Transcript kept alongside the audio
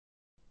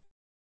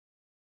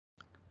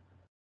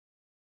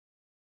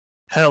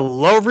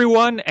Hello,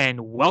 everyone, and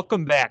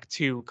welcome back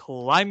to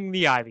Climbing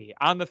the Ivy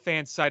on the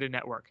Fansided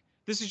Network.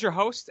 This is your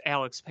host,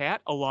 Alex Pat,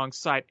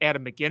 alongside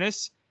Adam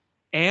McGinnis,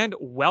 and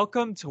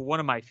welcome to one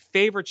of my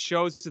favorite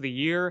shows of the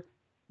year,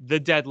 The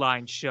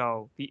Deadline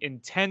Show, the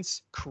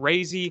intense,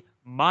 crazy,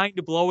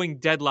 mind blowing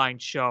deadline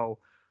show,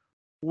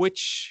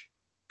 which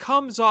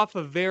comes off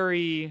a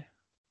very,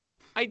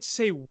 I'd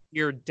say,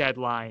 weird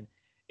deadline.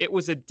 It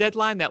was a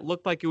deadline that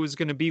looked like it was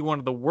going to be one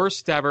of the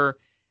worst ever,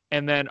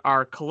 and then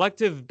our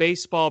collective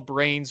baseball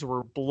brains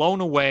were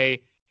blown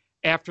away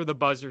after the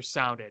buzzer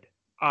sounded.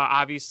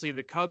 Obviously,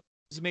 the Cubs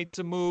made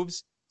some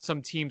moves.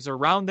 Some teams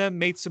around them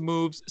made some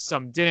moves.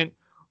 Some didn't.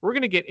 We're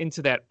going to get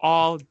into that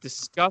all,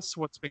 discuss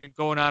what's been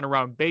going on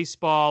around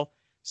baseball.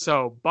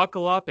 So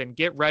buckle up and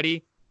get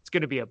ready. It's going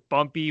to be a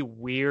bumpy,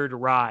 weird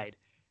ride.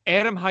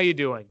 Adam, how you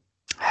doing?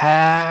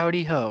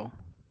 Howdy ho.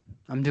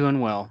 I'm doing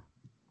well.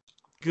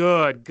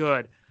 Good,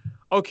 good.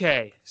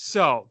 Okay,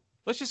 so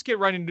let's just get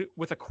right into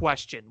with a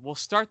question. We'll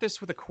start this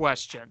with a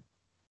question.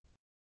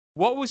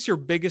 What was your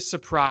biggest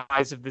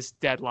surprise of this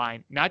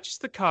deadline? Not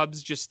just the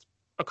Cubs, just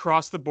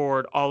across the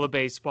board, all of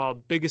baseball.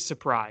 Biggest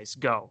surprise.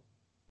 Go.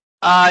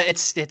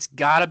 It's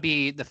gotta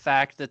be the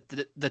fact that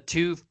the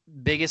two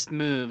biggest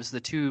moves,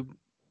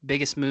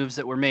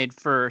 that were made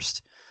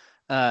first,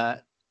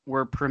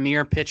 were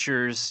premier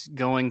pitchers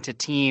going to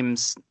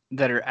teams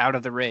that are out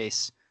of the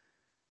race.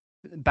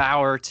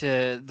 Bauer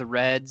to the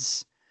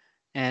Reds,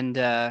 and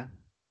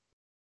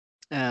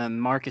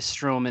Marcus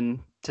Stroman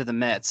to the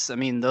Mets. I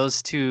mean,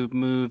 those two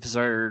moves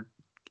are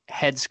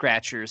head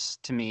scratchers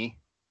to me.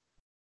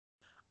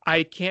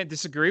 I can't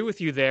disagree with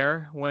you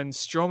there. When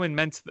Stroman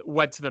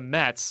went to the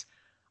Mets,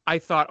 I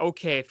thought,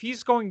 okay, if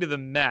he's going to the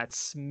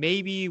Mets,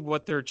 maybe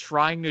what they're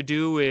trying to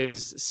do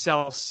is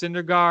sell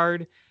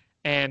Syndergaard,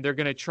 and they're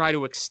going to try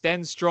to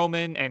extend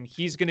Stroman, and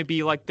he's going to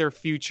be like their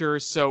future.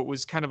 So it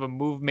was kind of a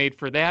move made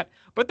for that.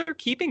 But they're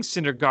keeping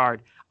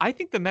Syndergaard. I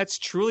think the Mets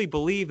truly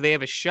believe they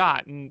have a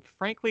shot, and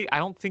frankly, I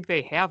don't think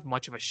they have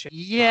much of a shot.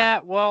 Yeah,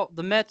 well,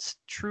 the Mets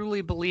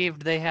truly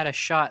believed they had a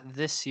shot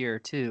this year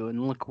too,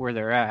 and look where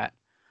they're at.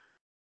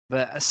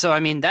 But so I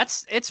mean,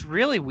 it's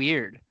really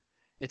weird.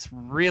 It's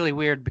really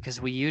weird because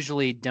we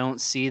usually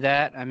don't see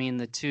that. I mean,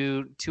 the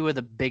two of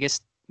the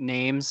biggest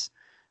names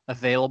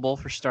available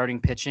for starting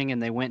pitching,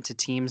 and they went to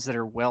teams that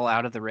are well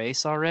out of the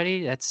race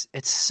already. It's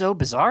so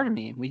bizarre to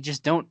me. We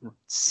just don't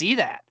see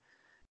that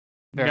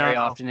very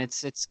No. often.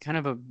 It's kind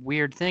of a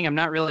weird thing. I'm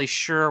not really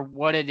sure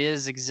what it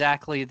is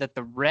exactly that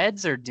the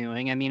Reds are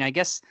doing. I mean, I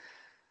guess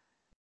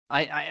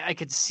I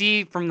could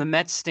see from the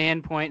Mets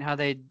standpoint how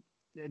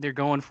they're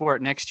going for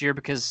it next year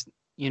because,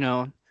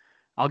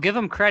 I'll give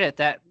them credit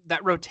that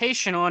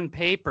rotation on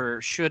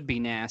paper should be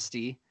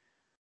nasty.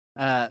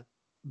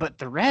 But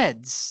the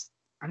Reds,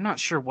 I'm not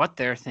sure what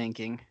they're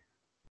thinking.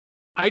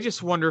 I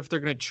just wonder if they're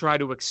going to try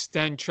to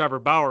extend Trevor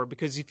Bauer,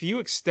 because if you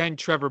extend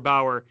Trevor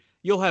Bauer,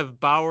 you'll have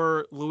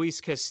Bauer,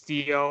 Luis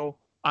Castillo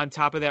on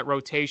top of that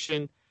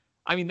rotation.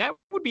 I mean, that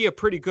would be a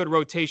pretty good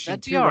rotation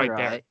That'd be too, all right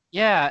right. there.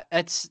 Yeah,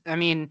 I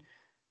mean,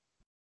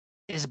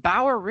 is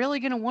Bauer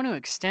really going to want to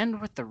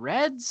extend with the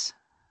Reds?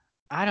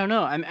 I don't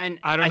know. I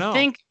don't know. I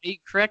think,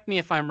 correct me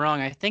if I'm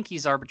wrong, I think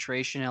he's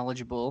arbitration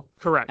eligible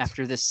Correct.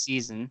 after this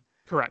season.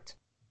 Correct.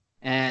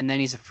 And then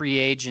he's a free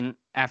agent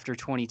after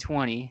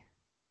 2020.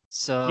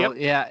 So, Yep.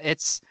 yeah,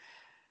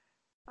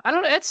 I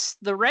don't know.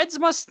 The Reds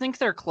must think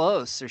they're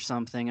close or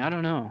something. I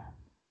don't know.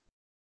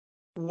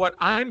 What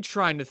I'm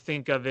trying to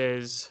think of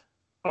is,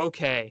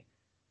 okay,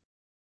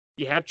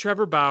 you have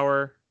Trevor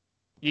Bauer,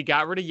 you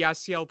got rid of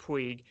Yasiel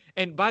Puig,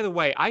 and by the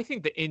way, I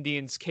think the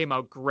Indians came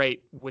out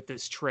great with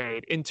this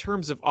trade in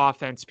terms of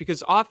offense,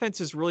 because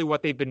offense is really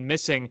what they've been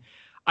missing.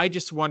 I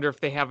just wonder if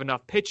they have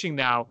enough pitching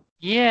now.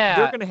 Yeah.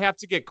 They're going to have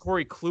to get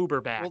Corey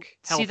Kluber back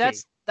healthy.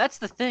 See, that's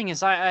the thing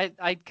is I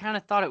kind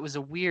of thought it was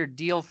a weird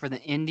deal for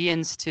the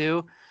Indians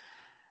too.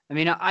 I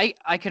mean,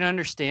 I can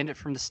understand it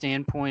from the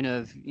standpoint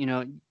of,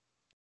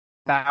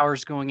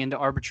 Bauer's going into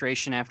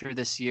arbitration after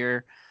this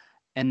year,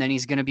 and then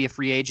he's going to be a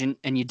free agent,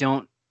 and you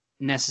don't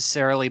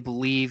necessarily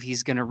believe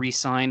he's going to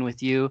re-sign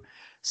with you,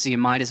 so you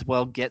might as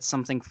well get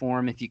something for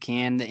him if you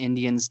can. The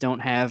Indians don't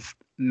have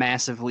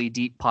massively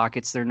deep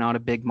pockets. They're not a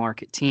big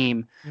market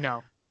team.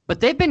 No. But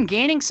they've been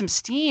gaining some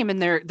steam,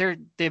 and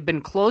they've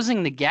been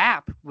closing the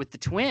gap with the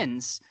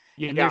Twins.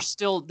 Yeah. And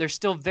they're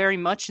still very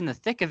much in the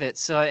thick of it.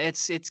 So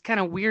it's kind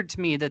of weird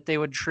to me that they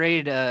would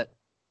trade a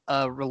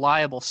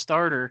reliable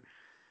starter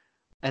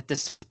at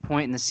this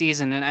point in the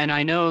season. And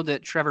I know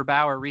that Trevor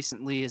Bauer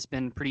recently has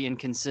been pretty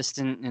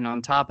inconsistent, and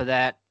on top of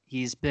that,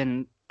 he's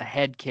been a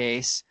head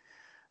case.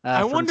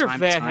 I wonder if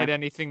that had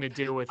anything to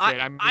do with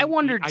it. I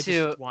wonder too. I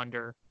just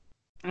wonder.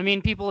 I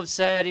mean, people have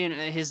said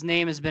his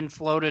name has been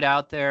floated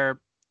out there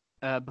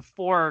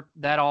before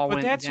that all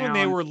went down. But that's when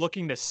they were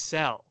looking to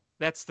sell.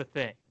 That's the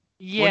thing.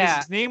 Yeah. When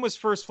his name was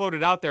first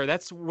floated out there,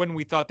 that's when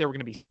we thought they were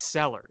going to be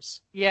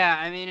sellers. Yeah,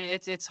 I mean,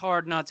 it's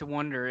hard not to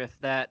wonder if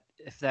that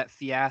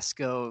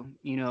fiasco,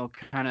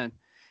 kind of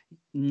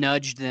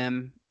nudged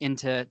them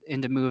into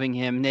moving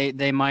him.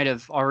 They might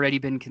have already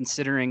been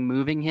considering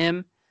moving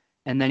him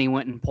and then he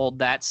went and pulled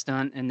that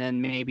stunt, and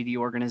then maybe the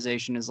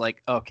organization is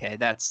like, okay,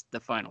 that's the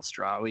final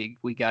straw.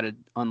 We got to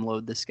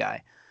unload this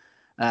guy.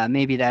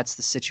 Maybe that's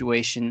the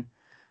situation.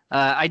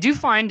 I do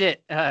find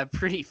it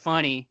pretty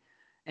funny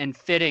and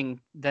fitting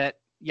that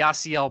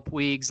Yasiel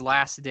Puig's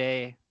last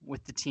day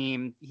with the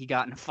team, he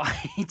got in a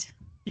fight.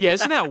 Yeah,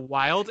 isn't that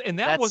wild? And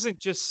that That's wasn't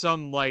just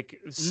some like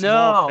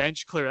small no.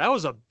 bench clear. That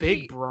was a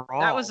big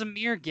That was brawl.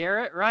 Amir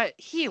Garrett, right?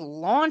 He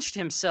launched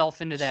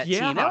himself into that team.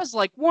 That Yeah, was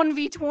like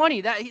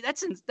 1v20.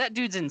 That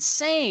dude's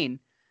insane.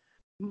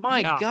 My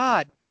yeah.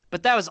 God.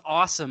 But that was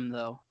awesome,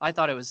 though. I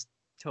thought it was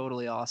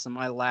totally awesome.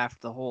 I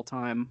laughed the whole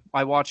time.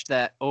 I watched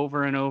that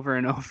over and over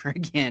and over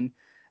again.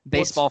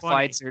 What's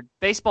funny?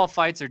 Baseball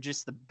fights are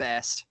just the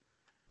best.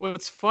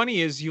 What's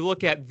funny is you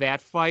look at that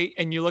fight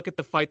and you look at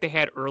the fight they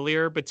had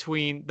earlier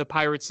between the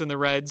Pirates and the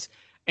Reds,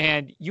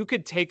 and you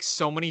could take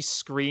so many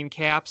screen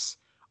caps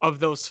of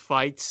those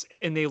fights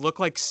and they look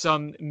like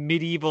some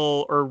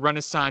medieval or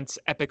Renaissance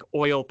epic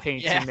oil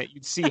painting Yeah. that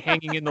you'd see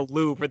hanging in the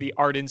Louvre or the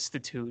Art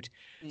Institute.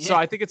 So Yeah.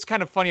 I think it's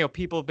kind of funny how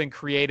people have been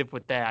creative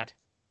with that.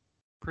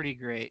 Pretty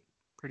great.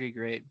 Pretty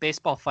great.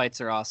 Baseball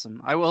fights are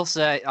awesome. I will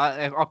say,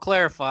 I'll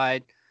clarify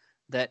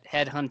that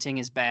headhunting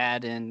is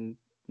bad and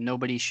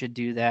nobody should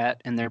do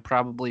that. And there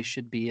probably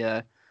should be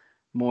a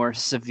more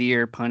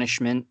severe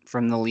punishment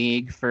from the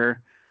league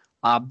for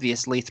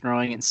obviously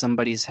throwing at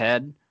somebody's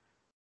head.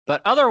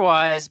 But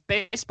otherwise,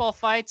 baseball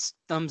fights,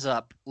 thumbs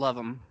up. Love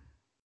them.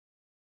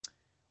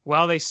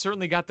 Well, they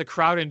certainly got the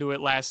crowd into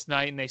it last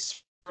night, and they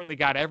certainly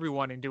got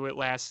everyone into it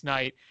last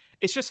night.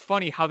 It's just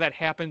funny how that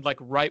happened, like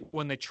right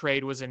when the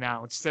trade was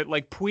announced. That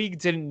like Puig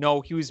didn't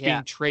know he was Yeah.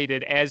 being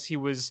traded as he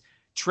was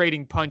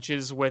trading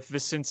punches with the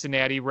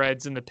Cincinnati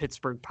Reds and the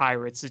Pittsburgh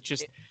Pirates. It's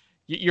just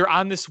you're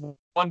on this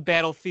one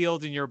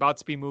battlefield and you're about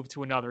to be moved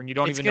to another, and you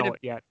don't It's even gonna know it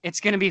yet. it's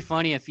gonna be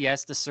funny if he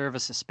has to serve a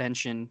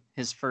suspension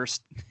his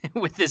first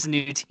with this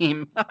new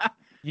team.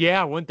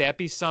 Yeah, wouldn't that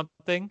be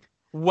something?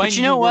 When But you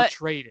you know were what?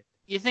 traded.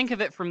 You think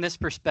of it from this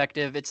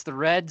perspective, it's the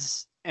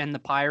Reds and the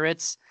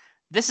Pirates.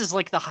 This is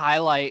like the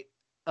highlight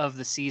of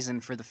the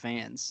season for the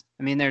fans.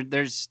 I mean, they're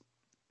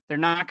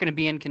not going to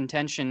be in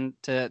contention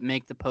to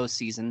make the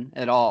postseason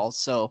at all.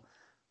 So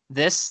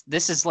this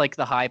is like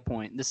the high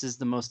point. This is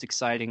the most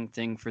exciting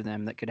thing for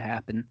them that could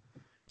happen.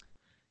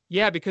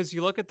 Yeah, because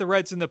you look at the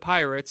Reds and the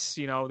Pirates,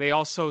 you know, they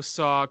also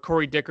saw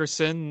Corey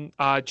Dickerson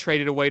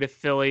traded away to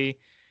Philly.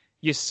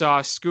 You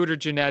saw Scooter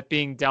Gennett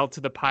being dealt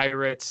to the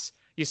Pirates.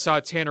 You saw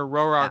Tanner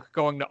Roark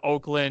going to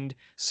Oakland.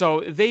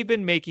 So they've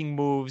been making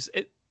moves.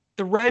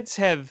 The Reds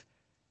have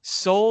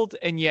sold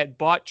and yet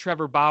bought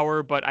Trevor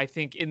Bauer, but I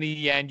think in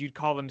the end you'd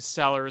call them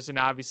sellers, and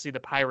obviously the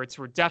Pirates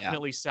were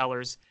definitely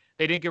sellers.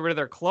 They didn't get rid of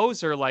their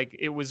closer like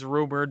it was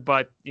rumored,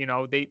 but you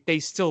know they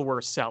still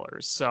were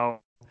sellers. So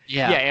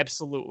yeah,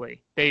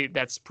 absolutely.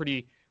 That's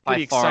pretty By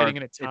exciting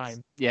far, in a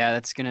time.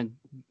 that's going to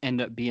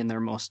end up being their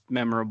most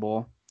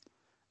memorable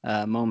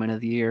moment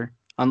of the year,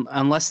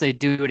 unless they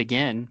do it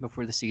again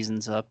before the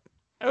season's up.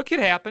 It could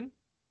happen.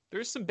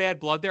 There's some bad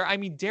blood there. I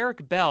mean,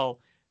 Derek Bell,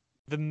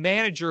 the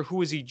manager who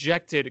was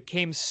ejected,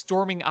 came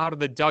storming out of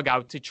the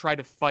dugout to try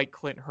to fight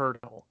Clint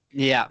Hurdle.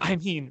 Yeah. I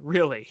mean,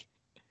 really.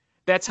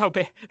 That's how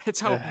bad. That's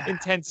how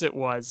intense it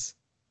was.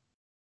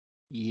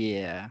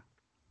 Yeah.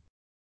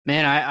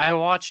 Man, I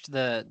watched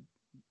their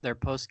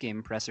post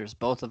game pressers,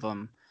 both of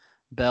them,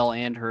 Bell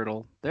and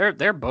Hurdle.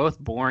 They're both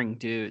boring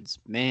dudes.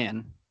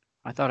 Man,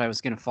 I thought I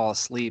was gonna fall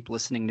asleep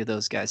listening to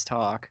those guys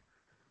talk.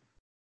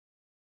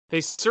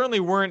 They certainly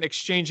weren't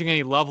exchanging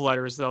any love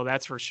letters, though.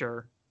 That's for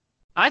sure.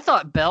 I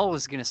thought Bell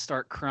was gonna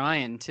start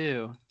crying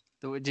too.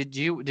 Did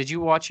you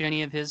watch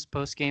any of his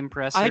post game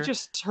presser? I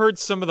just heard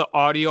some of the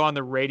audio on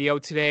the radio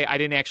today. I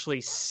didn't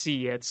actually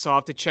see it, so I'll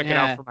have to check it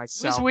out for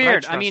myself. It was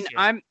weird. I mean,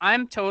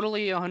 I'm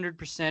totally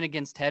 100%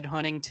 against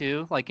headhunting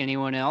too, like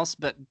anyone else.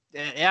 But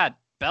yeah,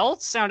 Bell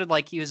sounded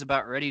like he was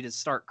about ready to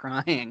start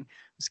crying.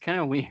 It was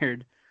kind of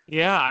weird.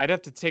 Yeah, I'd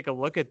have to take a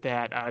look at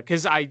that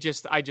because I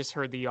just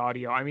heard the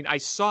audio. I mean, I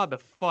saw the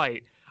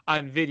fight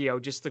on video,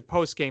 just the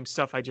post game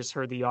stuff. I just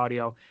heard the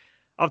audio.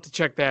 I'll have to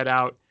check that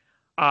out.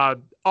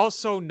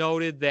 Also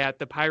noted that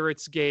the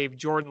Pirates gave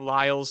Jordan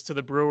Lyles to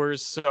the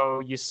Brewers,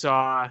 so you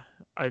saw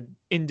an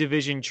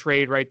in-division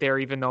trade right there,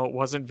 even though it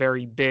wasn't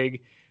very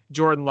big.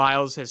 Jordan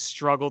Lyles has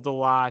struggled a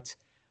lot,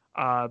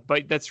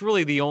 but that's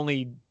really the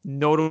only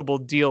notable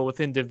deal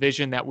within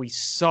division that we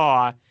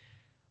saw.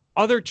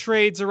 Other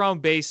trades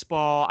around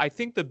baseball, I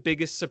think the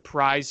biggest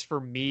surprise for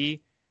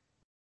me,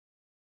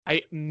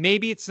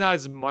 maybe it's not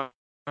as much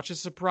a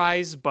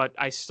surprise, but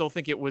I still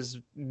think it was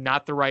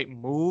not the right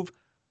move.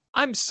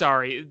 I'm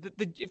sorry.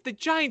 If the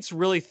Giants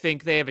really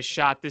think they have a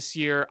shot this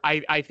year,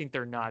 I think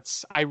they're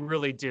nuts. I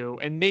really do.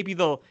 And maybe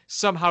they'll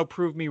somehow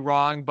prove me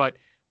wrong, but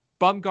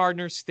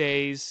Bumgarner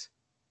stays.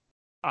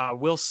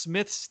 Will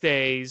Smith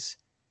stays.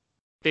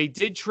 They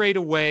did trade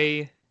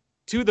away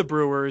to the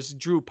Brewers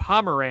Drew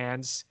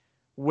Pomeranz,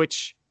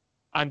 which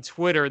on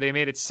Twitter they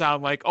made it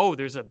sound like, oh,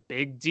 there's a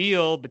big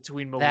deal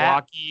between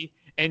Milwaukee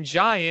and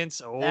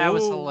Giants. Oh, that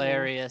was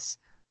hilarious.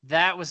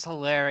 That was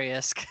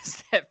hilarious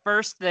because at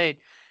first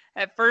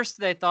At first,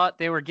 they thought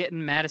they were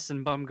getting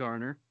Madison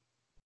Bumgarner,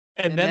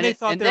 And then they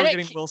thought they were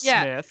getting Will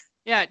yeah, Smith.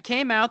 yeah, it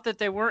came out that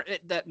they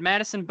weren't that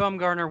Madison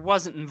Bumgarner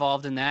wasn't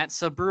involved in that.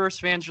 So Brewers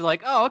fans are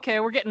like, "Oh, okay,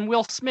 we're getting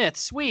Will Smith,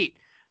 sweet."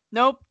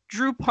 Nope,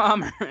 Drew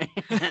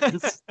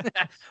Pomeranz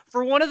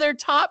for one of their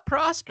top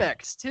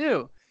prospects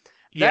too.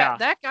 Yeah.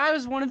 That guy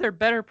was one of their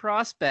better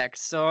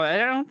prospects. So I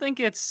don't think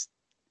it's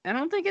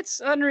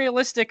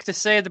unrealistic to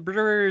say the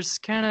Brewers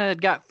kind of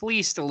got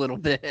fleeced a little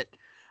bit.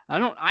 I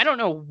don't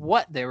know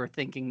what they were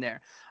thinking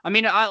there. I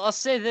mean, I'll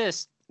say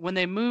this: when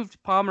they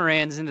moved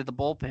Pomeranz into the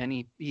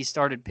bullpen, he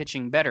started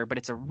pitching better, but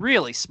it's a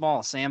really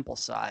small sample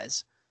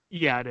size.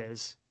 Yeah, it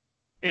is.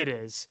 It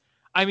is.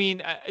 I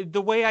mean,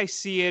 the way I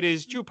see it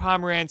is Drew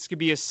Pomeranz could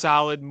be a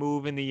solid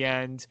move in the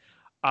end.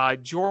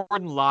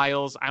 Jordan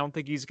Lyles, I don't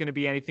think he's going to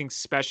be anything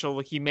special.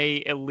 He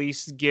may at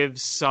least give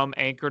some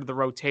anchor to the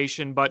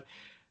rotation, but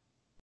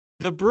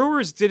the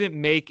Brewers didn't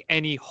make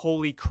any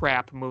holy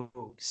crap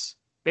moves.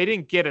 They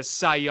didn't get a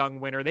Cy Young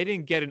winner. They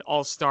didn't get an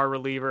all-star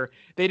reliever.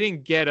 They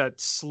didn't get a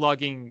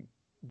slugging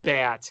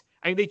bat.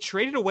 I mean, they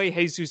traded away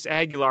Jesus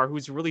Aguilar,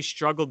 who's really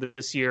struggled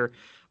this year.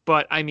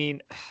 But I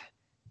mean,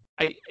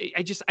 I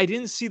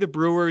didn't see the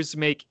Brewers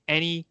make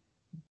any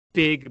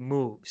big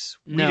moves.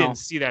 We didn't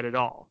see that at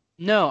all.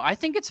 No, I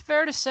think it's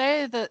fair to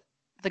say that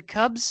the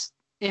Cubs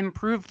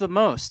improved the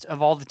most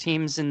of all the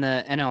teams in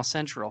the NL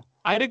Central.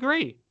 I'd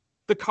agree.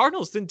 The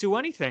Cardinals didn't do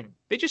anything.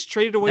 They just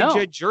traded away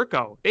Jed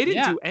Jerko. They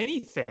didn't do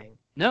anything.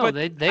 No, but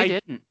they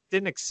didn't.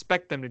 Didn't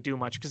expect them to do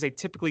much because they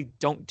typically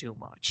don't do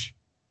much.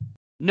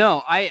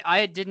 No,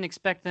 I didn't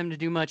expect them to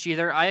do much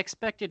either. I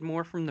expected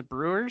more from the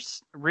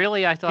Brewers.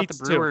 Really, I thought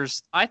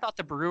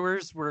the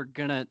Brewers were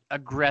gonna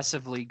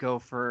aggressively go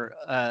for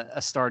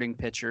a starting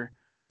pitcher.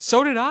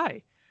 So did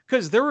I.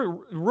 Because there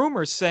were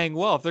rumors saying,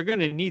 well, if they're going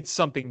to need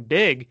something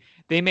big,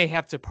 they may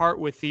have to part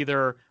with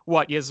either,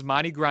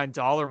 Yasmani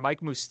Grandal or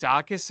Mike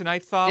Moustakas. And I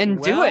thought,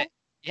 do it.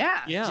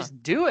 Yeah,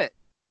 just do it.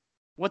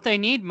 What they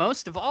need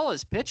most of all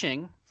is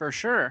pitching, for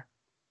sure.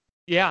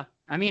 Yeah.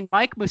 I mean,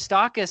 Mike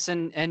Moustakas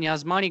and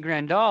Yasmani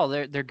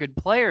Grandal, they're good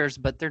players,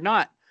 but they're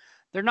not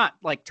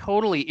like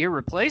totally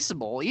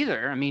irreplaceable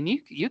either. I mean,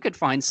 you could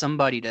find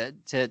somebody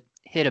to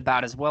hit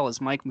about as well as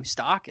Mike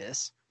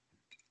Moustakas.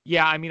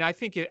 Yeah, I mean, I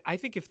think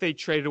if they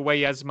traded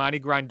away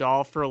Yasmani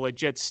Grandal for a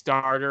legit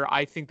starter,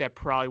 I think that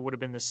probably would have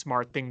been the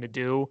smart thing to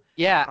do.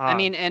 Yeah, I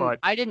mean, and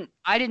I didn't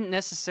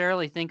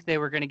necessarily think they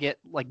were going to get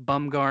like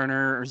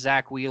Bumgarner or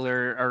Zach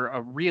Wheeler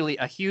or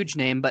a huge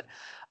name, but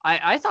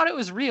I thought it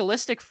was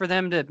realistic for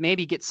them to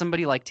maybe get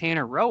somebody like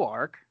Tanner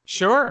Roark.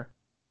 Sure,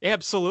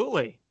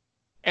 absolutely.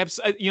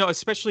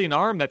 Especially an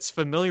arm that's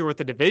familiar with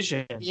the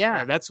division.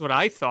 Yeah, that's what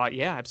I thought.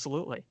 Yeah,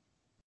 absolutely.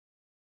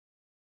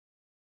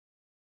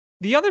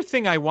 The other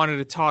thing I wanted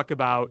to talk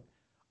about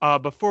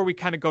before we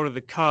kind of go to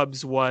the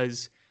Cubs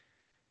was,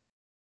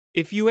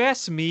 if you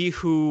ask me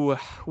who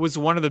was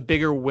one of the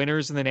bigger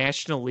winners in the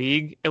National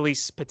League, at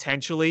least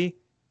potentially,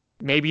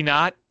 maybe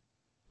not,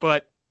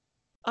 but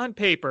on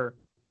paper,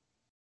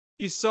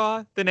 you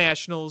saw the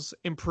Nationals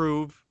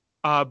improve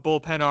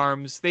bullpen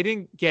arms. They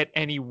didn't get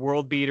any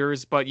world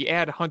beaters, but you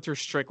add Hunter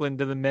Strickland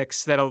to the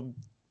mix, that'll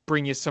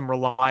bring you some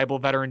reliable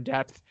veteran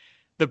depth.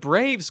 The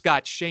Braves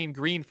got Shane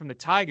Green from the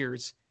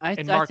Tigers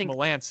and Mark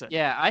Melancon.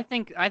 Yeah, I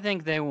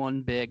think they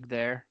won big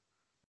there.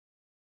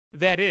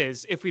 That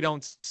is, if we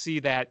don't see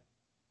that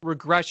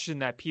regression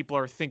that people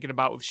are thinking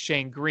about with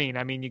Shane Green.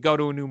 I mean, you go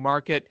to a new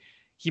market,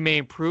 he may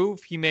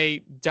improve, he may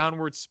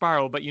downward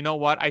spiral, but you know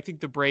what? I think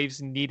the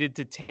Braves needed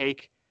to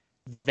take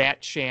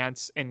that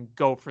chance and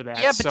go for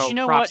that. Yeah, but you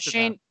know what?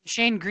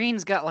 Shane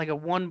Green's got like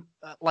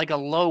a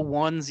low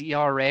ones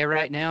ERA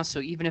right now.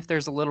 So even if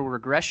there's a little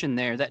regression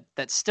there,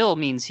 that still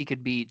means he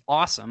could be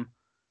awesome.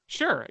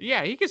 Sure,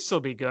 yeah, he could still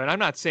be good. I'm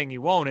not saying he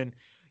won't. And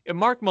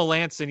Mark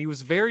Melancon, he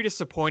was very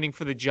disappointing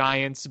for the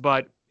Giants,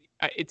 but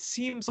it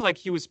seems like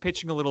he was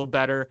pitching a little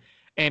better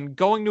and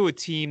going to a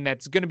team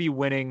that's going to be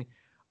winning.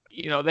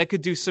 That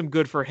could do some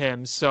good for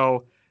him.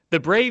 So the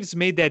Braves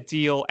made that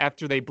deal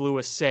after they blew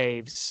a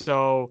save.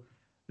 So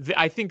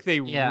I think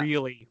they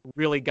really,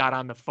 really got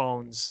on the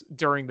phones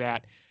during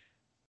that.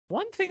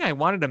 One thing I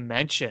wanted to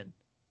mention,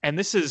 and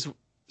this is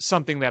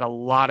something that a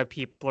lot of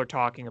people are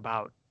talking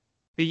about,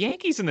 the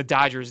Yankees and the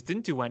Dodgers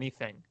didn't do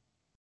anything.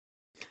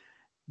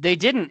 They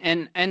didn't,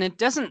 and it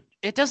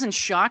doesn't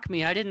shock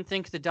me. I didn't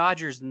think the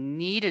Dodgers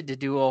needed to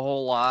do a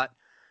whole lot,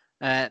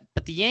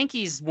 but the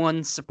Yankees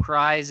one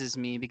surprises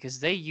me because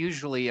they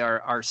usually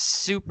are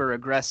super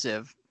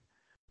aggressive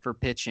for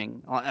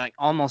pitching, like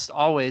almost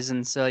always.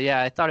 And so,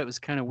 yeah, I thought it was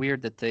kind of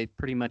weird that they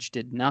pretty much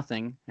did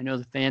nothing. I know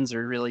the fans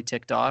are really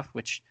ticked off,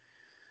 which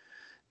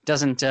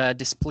doesn't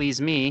displease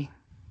me.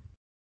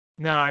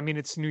 No, I mean,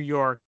 it's New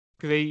York.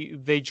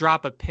 They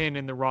drop a pin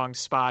in the wrong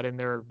spot and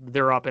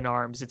they're up in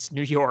arms. It's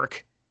New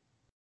York.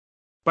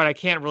 But I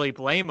can't really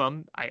blame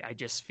them. I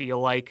just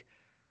feel like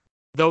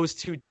those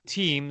two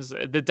teams,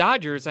 the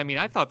Dodgers, I mean,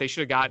 I thought they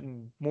should have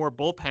gotten more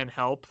bullpen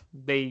help.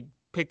 They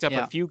picked up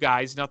a few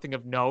guys, nothing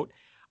of note.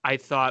 I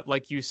thought,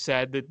 like you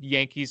said, the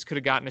Yankees could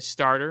have gotten a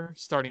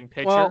starting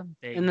pitcher. Well,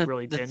 They and the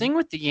really the didn't. thing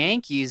with the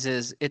Yankees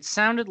is it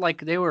sounded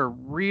like they were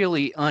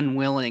really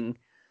unwilling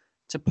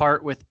to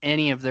part with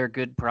any of their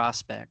good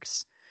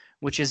prospects,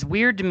 which is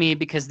weird to me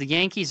because the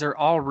Yankees are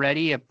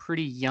already a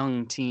pretty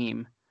young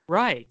team.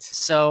 Right.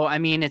 So I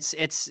mean, it's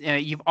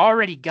you've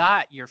already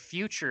got your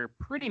future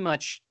pretty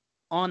much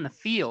on the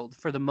field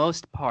for the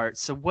most part.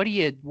 So what are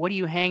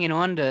you hanging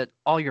on to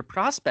all your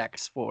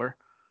prospects for?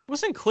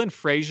 Wasn't Clint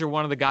Frazier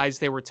one of the guys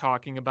they were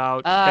talking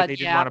about that they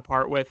didn't Yeah, want to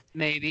part with?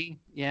 maybe,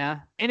 yeah,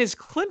 And has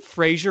Clint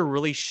Frazier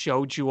really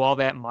showed you all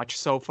that much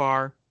so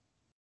far?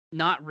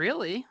 not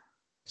really.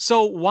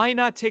 So why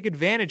not take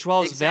advantage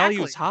while his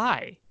value is Exactly. high?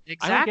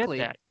 I don't get Exactly.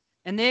 that.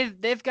 And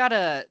they've got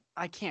a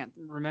I can't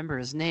remember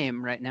his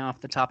name right now off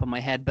the top of my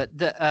head, but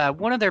the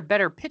one of their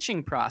better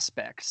pitching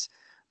prospects.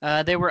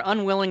 They were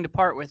unwilling to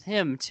part with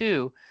him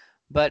too.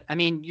 But I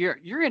mean,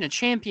 you're in a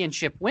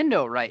championship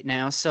window right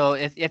now, so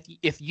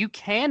if you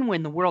can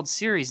win the World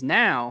Series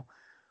now,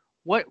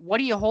 what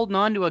are you holding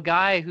on to a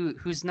guy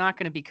who's not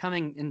going to be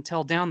coming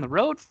until down the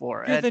road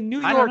for? You're the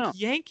New I don't York know.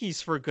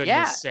 Yankees, for goodness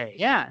Yeah, sake.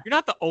 yeah. You're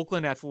not the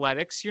Oakland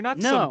Athletics. You're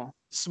not some No.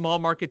 small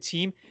market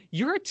team.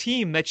 You're a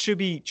team that should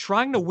be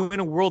trying to win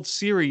a World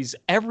Series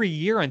every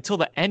year until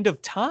the end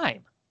of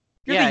time.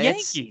 You're the Yeah,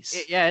 Yankees.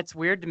 it's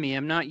weird to me.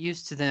 I'm not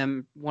used to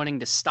them wanting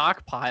to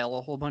stockpile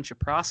a whole bunch of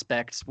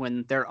prospects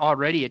when they're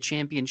already a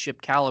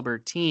championship caliber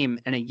team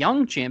and a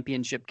young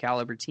championship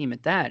caliber team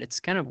at that. It's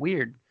kind of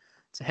weird.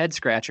 It's a head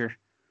scratcher.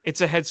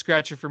 It's a head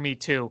scratcher for me,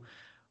 too.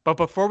 But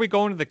before we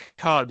go into the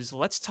Cubs,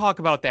 let's talk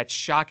about that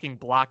shocking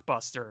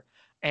blockbuster.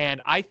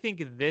 And I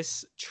think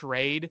this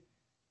trade,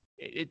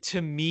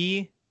 to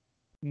me,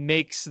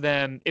 makes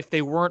them, if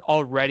they weren't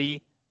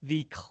already,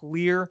 the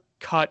clear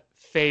cut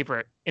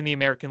favorite in the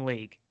American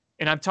League.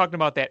 And I'm talking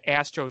about that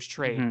Astros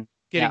trade, Hmm.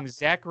 Yeah. getting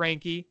Zach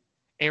Greinke,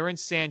 Aaron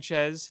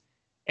Sanchez,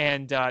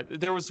 and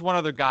there was one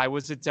other guy.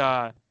 Was it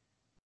Joe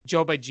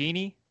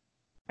Bigini?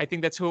 I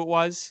think that's who it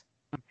was.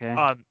 Okay.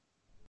 Um,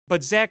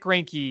 but Zach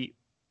Greinke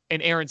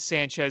and Aaron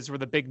Sanchez were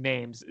the big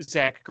names.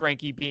 Zach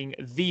Greinke being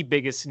the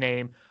biggest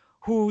name,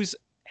 who's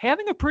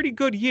having a pretty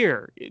good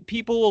year.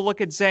 People will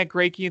look at Zach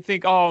Greinke and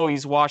think, "Oh,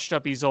 he's washed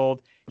up, he's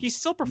old." He's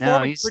still No,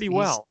 performing pretty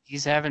well.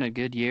 he's having a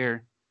good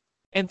year.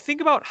 And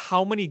think about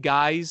how many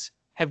guys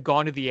have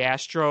gone to the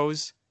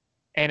Astros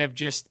and have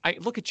just. I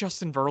look at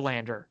Justin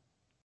Verlander.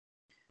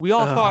 We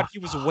all thought Ugh. he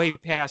was way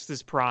past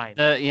his prime.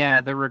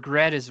 The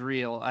regret is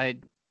real.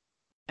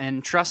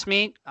 And trust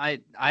me, I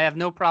have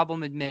no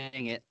problem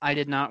admitting it. I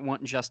did not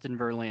want Justin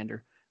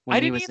Verlander when I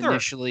he didn't was either.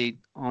 initially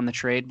on the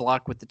trade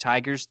block with the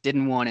Tigers.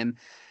 Didn't want him.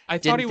 I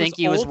thought Didn't he was think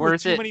he was old with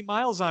worth too it. many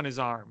miles on his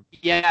arm.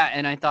 Yeah,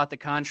 and I thought the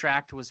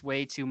contract was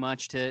way too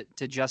much to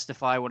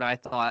justify what I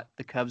thought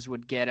the Cubs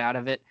would get out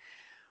of it.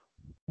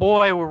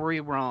 Boy, were we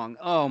wrong.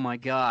 Oh my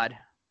God.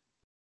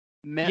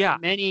 Yeah,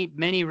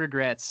 Many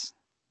regrets.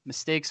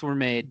 Mistakes were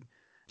made.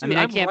 I dude, mean,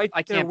 I'm right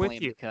I there can't with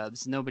blame you. the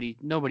Cubs.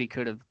 Nobody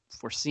could have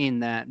foreseen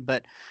that.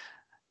 But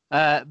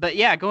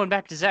yeah, going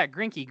back to Zach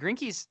Greinke.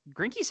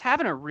 Greinke's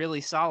having a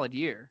really solid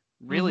year.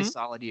 Really Mm-hmm.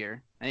 solid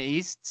year. I mean,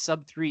 he's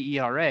sub-3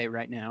 ERA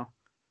right now.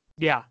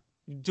 Yeah,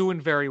 doing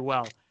very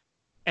well.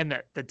 And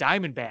the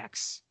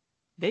Diamondbacks,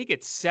 they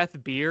get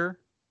Seth Beer,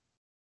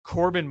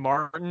 Corbin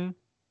Martin,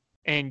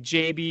 and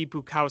JB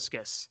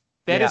Bukowskis.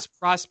 That Yeah. is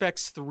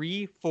prospects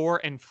 3,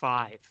 4, and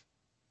 5.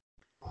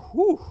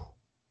 Whew.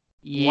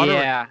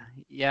 Yeah,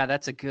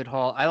 that's a good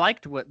haul. I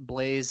liked what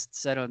Blaze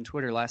said on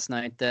Twitter last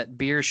night that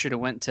Beer should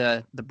have went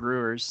to the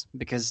Brewers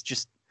because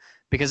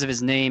of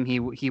his name,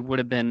 he would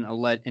have been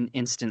an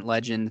instant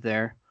legend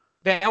there.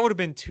 That would have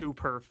been too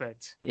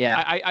perfect.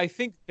 Yeah. I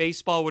think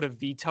baseball would have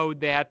vetoed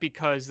that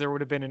because there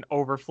would have been an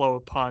overflow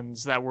of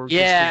puns that were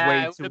Yeah, just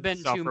way it would too have been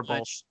too insufferable.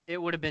 much. It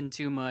would have been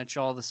too much.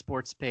 All the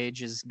sports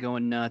pages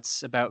going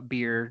nuts about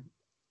Beer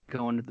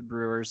going to the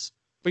Brewers.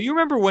 But you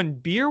remember when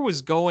Beer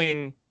was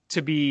going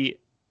to be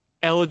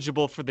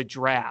eligible for the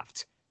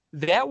draft,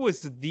 that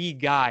was the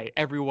guy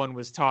everyone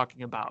was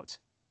talking about.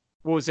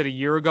 What was it, a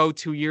year ago,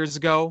 2 years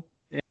ago,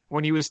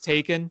 when he was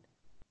taken?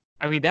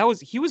 I mean,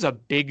 he was a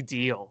big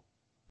deal,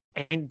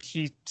 and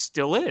he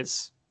still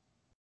is.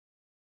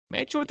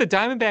 Imagine what the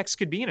Diamondbacks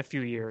could be in a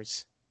few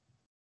years.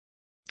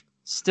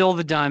 Still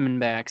the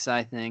Diamondbacks,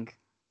 I think.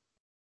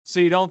 So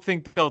you don't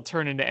think they'll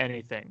turn into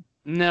anything?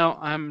 No,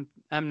 I'm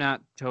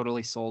not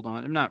totally sold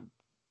on it. I'm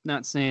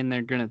not saying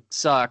they're gonna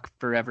suck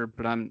forever,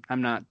 but I'm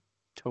not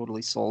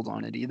totally sold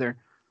on it either.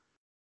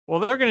 Well,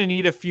 they're going to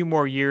need a few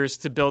more years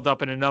to build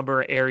up in a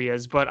number of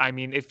areas. But I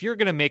mean, if you're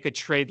going to make a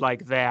trade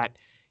like that,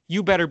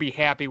 you better be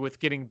happy with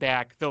getting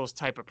back those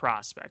type of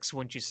prospects,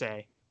 wouldn't you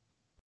say?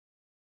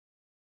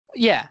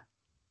 Yeah,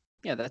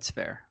 that's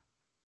fair.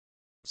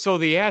 So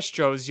the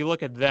Astros, you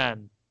look at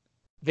them,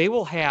 they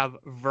will have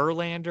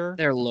Verlander,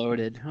 They're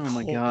loaded. Oh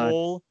my God,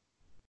 Cole,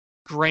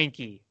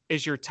 Greinke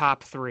is your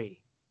top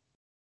 3.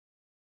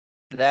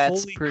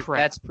 that's Holy crap.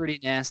 that's pretty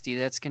nasty.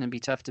 That's gonna be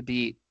tough to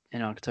beat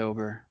in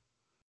October.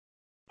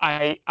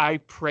 I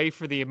pray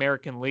for the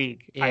American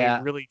League. I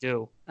Yeah, really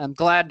do. I'm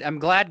glad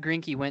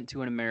Greinke went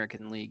to an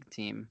American League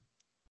team.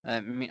 I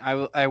mean,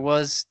 I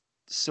was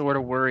sort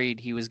of worried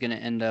he was going to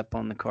end up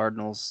on the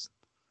Cardinals.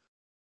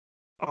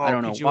 I Oh,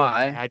 don't know could you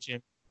why.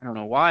 imagine? I don't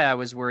know why I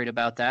was worried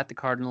about that. The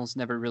Cardinals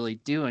never really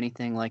do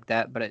anything like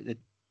that, but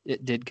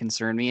it did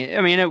concern me.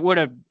 I mean, it would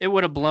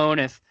have blown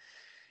if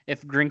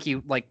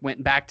Greinke like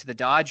went back to the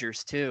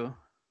Dodgers too.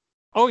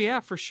 Oh yeah,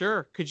 for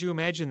sure. Could you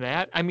imagine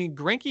that? I mean,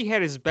 Greinke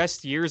had his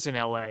best years in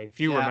LA, if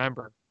you Yeah.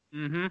 remember.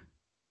 Mm-hmm.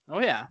 Oh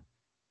yeah.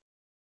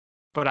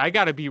 But I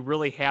got to be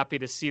really happy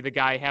to see the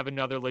guy have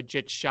another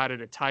legit shot at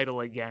a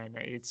title again.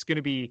 It's going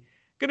to be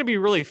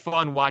really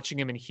fun watching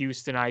him in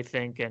Houston, I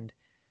think. And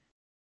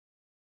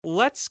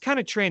let's kind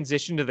of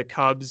transition to the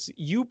Cubs.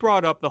 You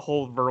brought up the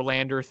whole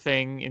Verlander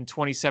thing in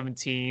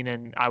 2017,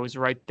 and I was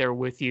right there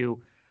with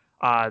you.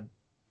 Uh,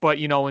 but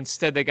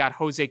instead they got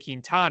Jose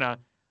Quintana.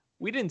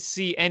 We didn't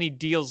see any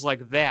deals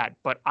like that.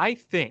 But I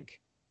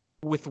think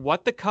with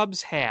what the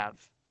Cubs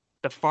have,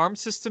 the farm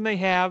system they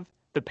have,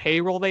 the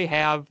payroll they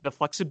have, the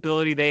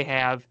flexibility they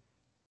have,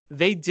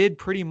 they did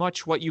pretty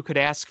much what you could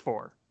ask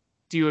for.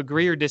 Do you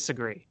agree or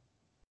disagree?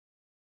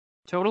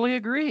 Totally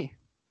agree.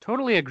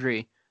 Totally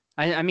agree.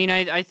 I mean,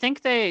 I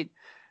think they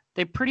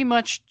pretty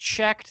much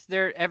checked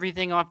their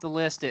everything off the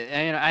list.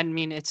 I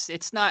mean,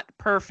 it's not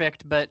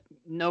perfect, but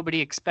nobody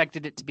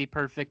expected it to be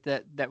perfect.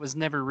 That was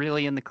never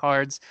really in the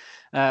cards.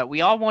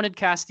 We all wanted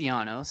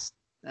Castellanos,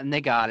 and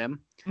they got him.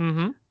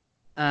 Mm-hmm.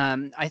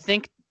 I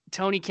think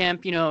Tony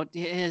Kemp,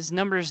 his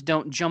numbers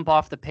don't jump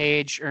off the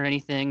page or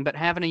anything, but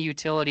having a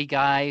utility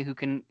guy who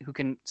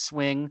can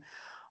swing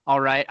all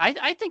right,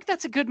 I think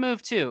that's a good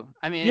move too.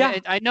 I mean, Yeah.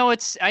 I know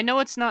it's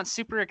not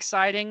super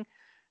exciting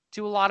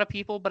to a lot of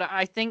people, but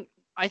I think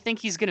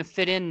he's going to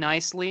fit in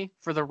nicely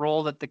for the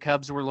role that the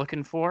Cubs were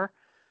looking for.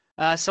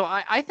 So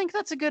I think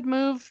that's a good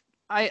move.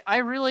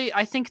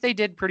 I think they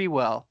did pretty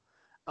well.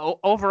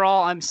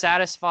 Overall, I'm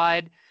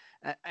satisfied.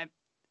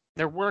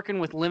 They're working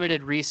with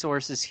limited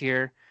resources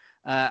here.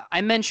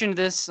 I mentioned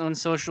this on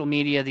social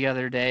media the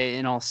other day,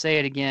 and I'll say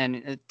it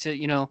again.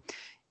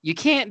 You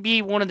can't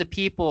be one of the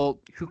people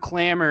who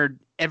clamored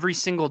every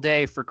single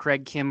day for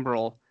Craig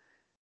Kimbrell,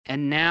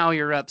 and now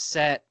you're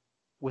upset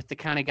with the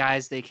kind of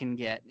guys they can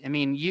get. I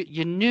mean,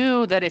 you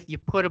knew that if you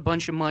put a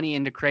bunch of money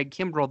into Craig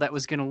Kimbrell, that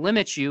was going to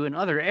limit you in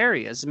other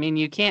areas. I mean,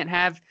 you can't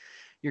have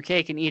your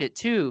cake and eat it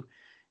too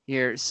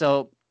here.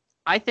 So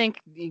I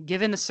think,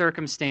 given the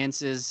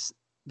circumstances,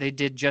 they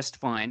did just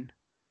fine.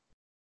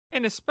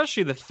 And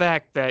especially the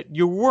fact that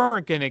you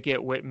weren't going to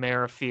get Whit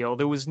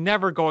Merrifield. It was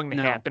never going to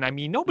No, happen. I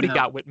mean, nobody no,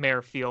 got Whit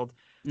Merrifield.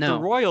 The no,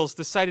 Royals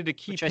decided to which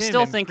keep I him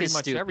still and think pretty is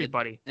much stupid.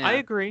 everybody. I Yeah.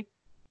 agree.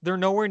 They're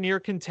nowhere near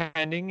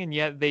contending, and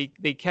yet they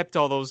kept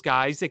all those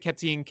guys. They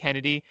kept Ian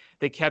Kennedy.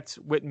 They kept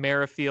Whit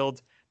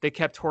Merrifield. They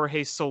kept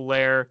Jorge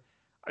Soler.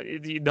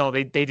 They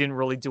didn't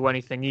really do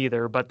anything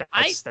either, but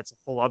I that's a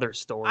whole other I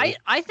story.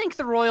 I think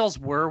the Royals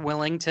were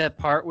willing to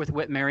part with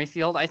Whit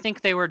Merrifield. I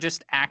think they were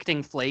just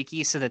acting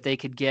flaky so that they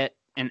could get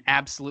an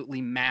absolutely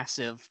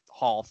massive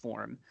haul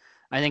for him.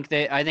 I think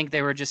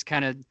they were just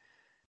kind of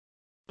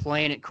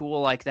playing it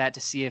cool like that to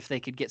see if they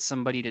could get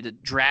somebody to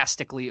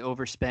drastically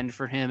overspend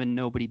for him, and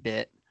nobody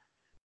bit.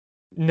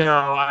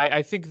 No,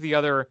 I think the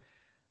other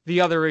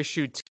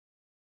issue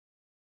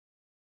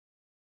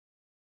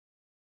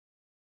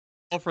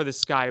for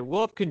this guy.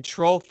 We'll have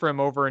control for him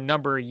over a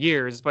number of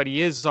years, but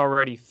he is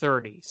already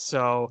 30.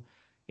 So,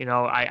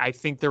 I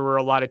think there were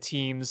a lot of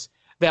teams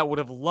that would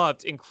have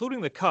loved,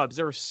 including the Cubs.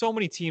 There are so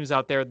many teams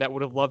out there that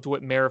would have loved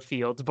Whit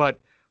Merrifield, but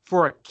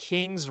for a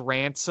king's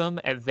ransom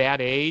at that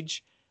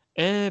age,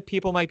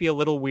 people might be a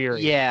little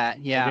weary. Yeah, I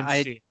yeah. didn't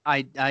I see.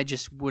 I I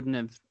just wouldn't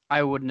have.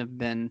 I wouldn't have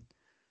been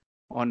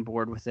on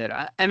board with it.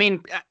 I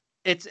mean,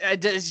 it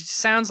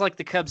sounds like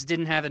the Cubs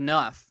didn't have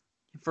enough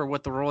for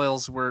what the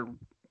Royals were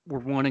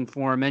wanting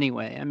for him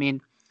anyway. I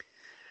mean,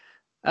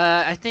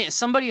 I think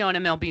somebody on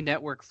MLB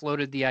Network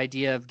floated the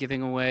idea of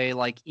giving away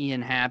like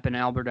Ian Happ and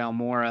Albert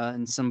Almora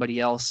and somebody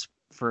else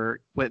for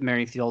Whit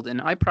Merrifield,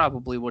 and I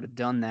probably would have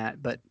done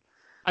that, but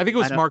I think it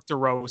I was don't. Mark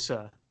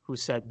DeRosa who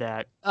said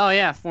that. Oh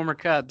yeah, former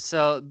Cub.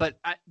 So, but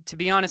to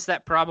be honest,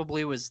 that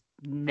probably was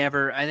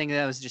never. I think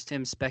that was just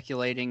him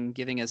speculating,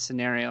 giving a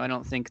scenario. I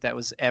don't think that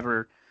was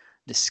ever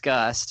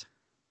discussed.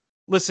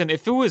 Listen,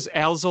 if it was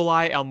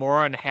Alzolay,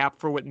 Almora, and Happ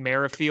for Whit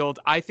Merrifield,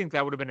 I think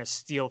that would have been a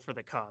steal for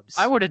the I Cubs.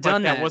 would have But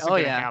done that that. wasn't Oh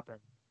going to yeah. happen.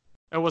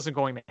 It wasn't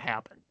going to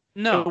happen.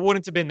 It No,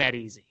 wouldn't have been that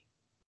easy.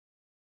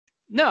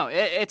 no.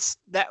 It's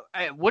that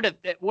it would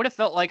have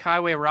felt like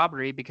highway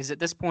robbery because at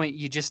this point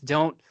you just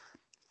don't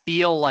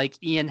feel like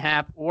Ian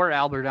Happ or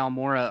Albert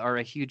Almora are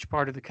a huge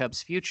part of the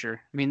Cubs' future.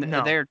 I mean,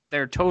 No,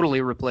 they're totally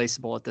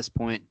replaceable at this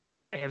point.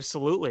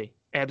 absolutely.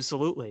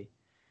 Absolutely.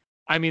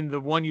 I mean, the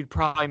one you'd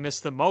probably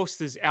miss the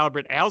most is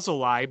Albert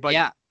Alzolay, but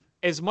Yeah.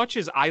 as much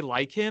as I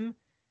like him,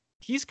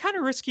 he's kind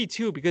of risky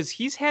too because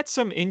he's had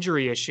some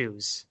injury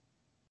issues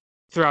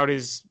throughout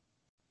his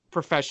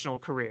professional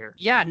career.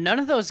 Yeah, none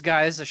of those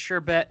guys a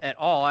sure bet at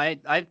all.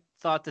 I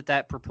thought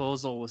that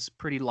proposal was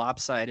pretty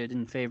lopsided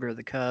in favor of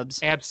the Cubs.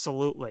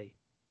 Absolutely.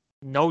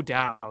 No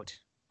doubt.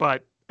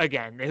 But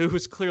again, it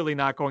was clearly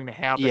not going to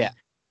happen. Yeah.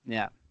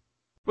 Yeah.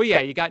 But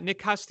yeah, you got Nick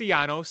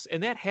Castellanos,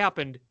 and that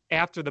happened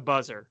after the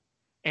buzzer.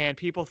 And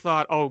people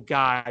thought, oh,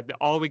 God,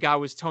 all we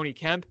got was Tony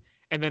Kemp.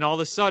 And then all of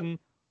a sudden,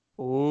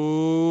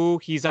 oh,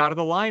 he's out of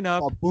the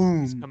lineup.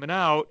 He's Boom. coming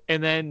out.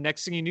 And then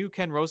next thing you knew,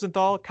 Ken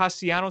Rosenthal,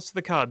 Castellanos to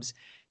the Cubs.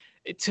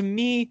 To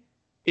me,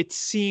 it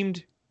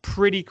seemed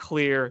pretty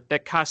clear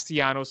that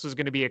Castellanos was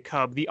going to be a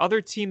Cub. The other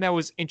team that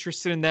was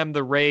interested in them,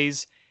 the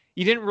Rays,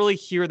 you didn't really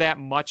hear that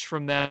much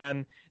from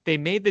them. They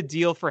made the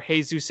deal for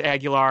Jesus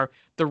Aguilar.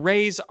 The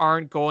Rays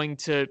aren't going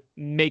to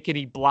make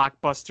any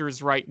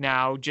blockbusters right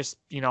now, just,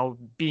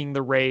 being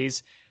the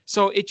Rays.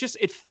 So it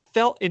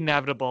felt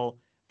inevitable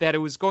that it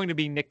was going to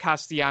be Nick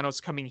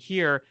Castellanos coming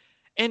here.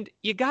 And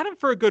you got him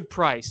for a good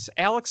price.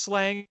 Alex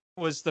Lang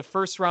was the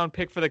first round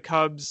pick for the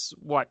Cubs,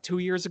 2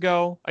 years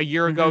ago? A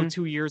year ago,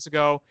 2 years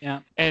ago. Yeah.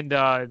 And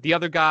the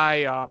other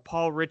guy,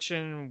 Paul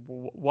Richan,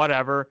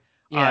 whatever.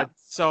 Yeah.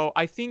 So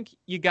I think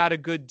you got a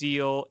good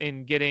deal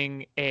in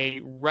getting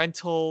a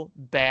rental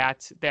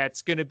bat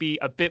that's going to be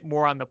a bit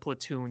more on the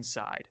platoon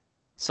side.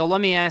 So let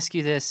me ask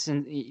you this,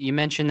 and you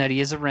mentioned that he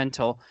is a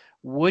rental.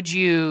 Would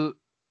you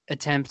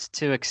attempt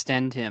to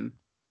extend him?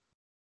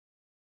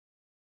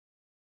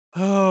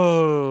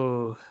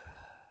 Oh,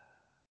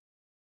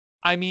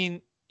 I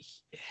mean,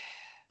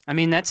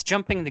 that's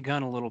jumping the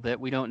gun a little bit.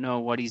 We don't know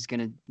what he's going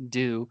to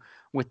do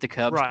with the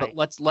Cubs, right.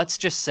 but let's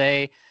just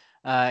say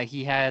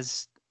he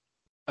has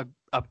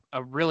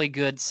a really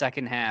good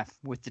second half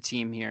with the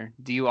team here.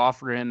 Do you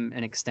offer him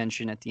an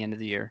extension at the end of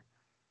the year?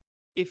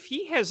 If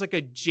he has like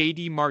a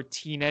JD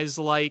Martinez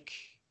like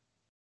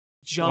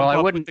jump Well,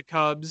 up with the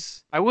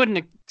Cubs, I wouldn't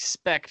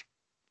expect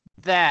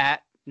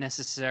that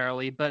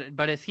necessarily, but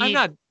if he, I'm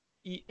not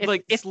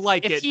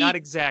if he, not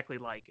exactly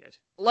like it.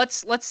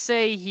 Let's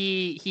say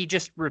he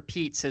just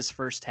repeats his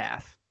first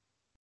half.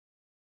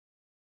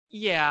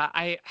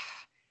 Yeah,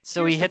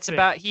 So he hits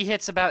about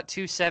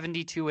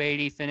 270,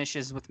 280,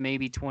 finishes with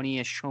maybe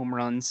 20-ish home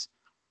runs.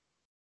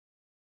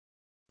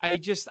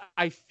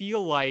 I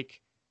feel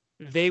like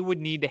they would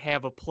need to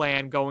have a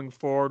plan going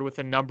forward with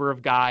a number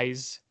of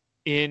guys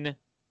in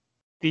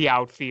the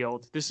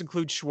outfield. This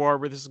includes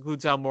Schwarber, this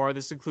includes Almora,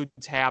 this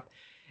includes Happ.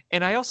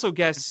 And I also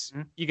guess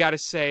you got to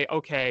say,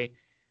 okay,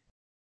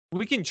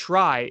 we can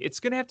try. It's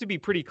going to have to be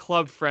pretty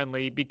club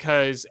friendly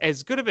because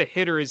as good of a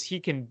hitter as he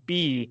can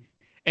be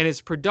and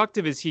as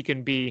productive as he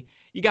can be,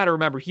 you got to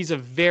remember he's a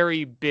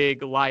very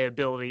big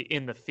liability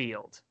in the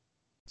field.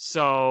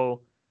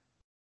 So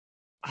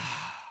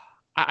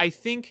I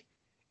think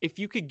if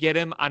you could get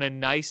him on a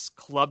nice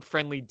club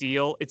friendly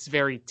deal, it's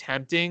very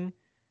tempting.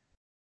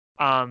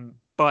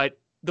 But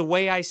the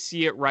way I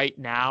see it right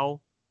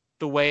now,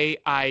 the way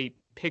I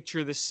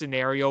picture this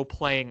scenario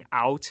playing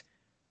out,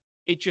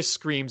 it just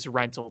screams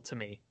rental to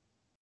me.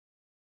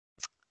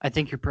 I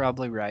think you're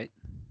probably right.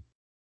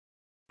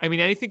 I mean,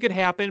 anything could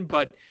happen,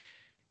 but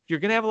you're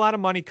going to have a lot of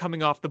money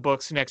coming off the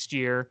books next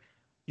year.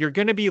 You're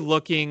going to be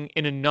looking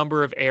in a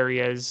number of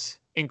areas,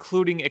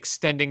 including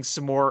extending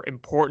some more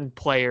important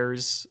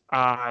players,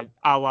 a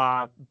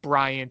la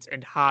Bryant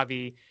and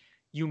Javi.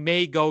 You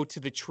may go to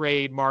the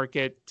trade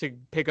market to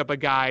pick up a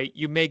guy.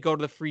 You may go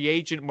to the free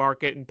agent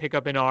market and pick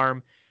up an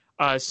arm.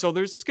 So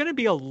there's going to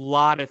be a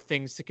lot of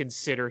things to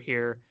consider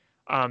here.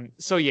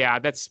 So yeah,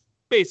 that's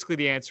basically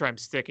the answer I'm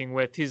sticking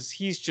with.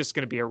 He's just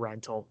going to be a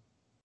rental.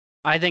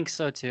 I think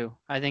so too.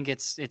 I think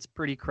it's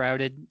pretty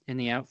crowded in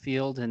the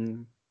outfield,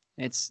 and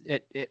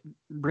it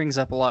brings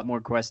up a lot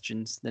more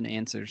questions than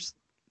answers.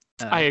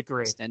 I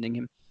agree. Extending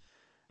him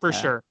for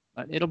sure.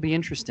 But it'll be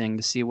interesting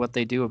to see what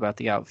they do about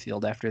the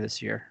outfield after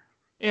this year.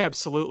 Yeah,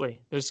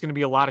 absolutely. There's going to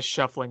be a lot of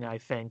shuffling, I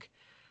think.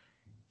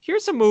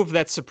 Here's a move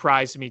that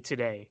surprised me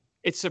today.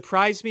 It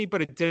surprised me,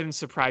 but it didn't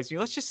surprise me.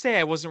 Let's just say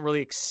I wasn't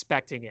really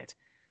expecting it.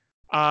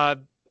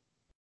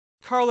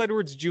 Carl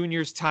Edwards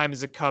Jr.'s time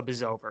as a Cub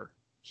is over.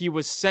 He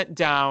was sent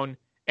down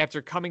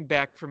after coming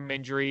back from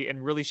injury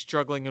and really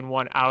struggling in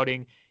one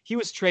outing. He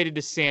was traded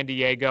to San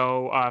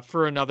Diego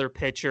for another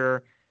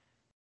pitcher.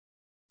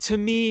 To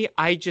me,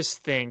 I just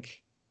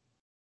think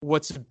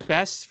what's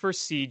best for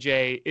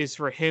CJ is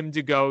for him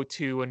to go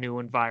to a new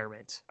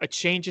environment. A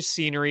change of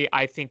scenery,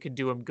 I think, could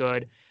do him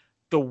good.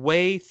 The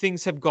way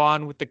things have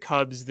gone with the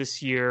Cubs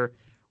this year,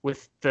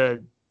 with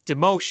the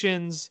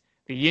demotions,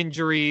 the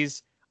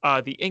injuries,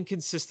 the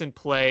inconsistent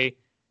play,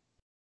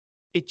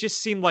 it just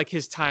seemed like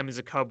his time as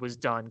a Cub was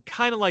done.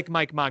 Kind of like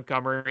Mike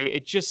Montgomery.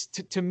 It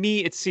just, to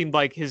me, it seemed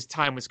like his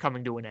time was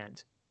coming to an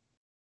end.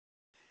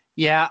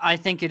 Yeah, I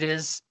think it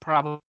is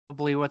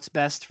probably what's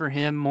best for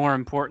him. More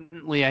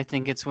importantly, I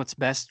think it's what's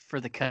best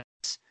for the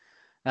Cubs.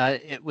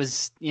 It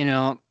was,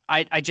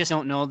 I just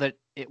don't know that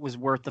it was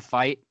worth the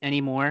fight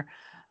anymore.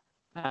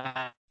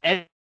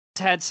 Ed's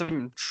had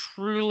some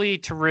truly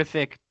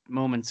terrific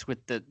moments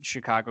with the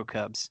Chicago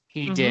Cubs.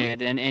 He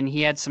did, and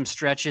he had some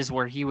stretches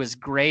where he was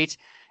great.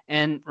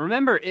 And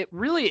remember, it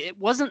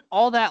wasn't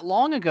all that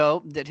long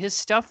ago that his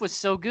stuff was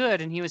so good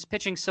and he was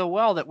pitching so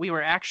well that we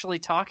were actually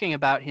talking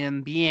about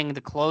him being the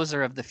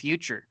closer of the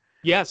future.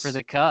 Yes. For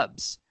the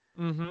Cubs.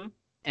 Mm-hmm.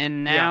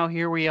 And Yeah. now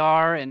here we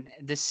are, and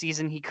this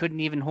season he couldn't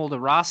even hold a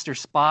roster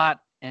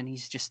spot, and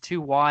he's just too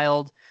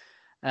wild.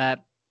 Uh,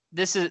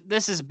 this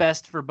is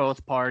best for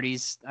both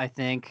parties, I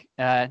think.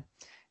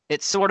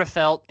 It sort of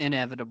felt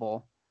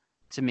inevitable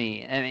to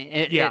me. I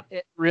mean, Yeah.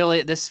 it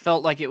really, this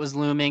felt like it was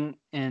looming,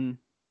 and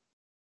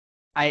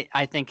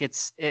I think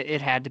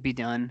it had to be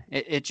done.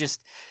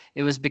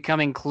 It was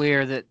becoming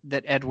clear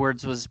that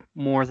Edwards was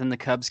more than the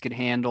Cubs could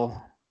handle.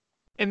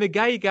 And the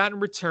guy you got in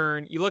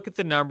return, you look at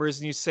the numbers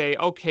and you say,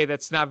 okay,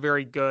 that's not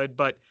very good.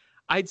 But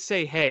I'd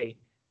say, hey,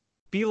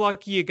 be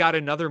lucky you got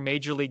another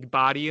major league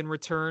body in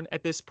return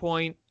at this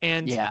point.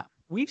 And Yeah.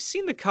 we've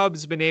seen the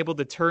Cubs been able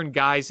to turn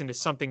guys into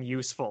something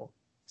useful.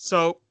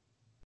 So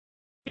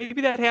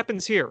maybe that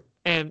happens here.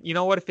 And you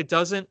know what? If it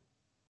doesn't,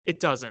 it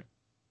doesn't.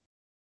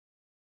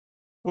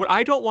 What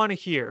I don't want to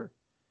hear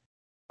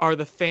are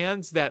the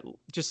fans that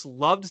just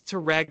loved to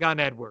rag on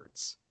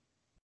Edwards.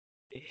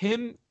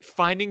 Him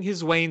finding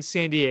his way in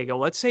San Diego.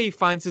 Let's say he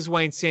finds his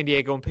way in San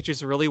Diego and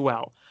pitches really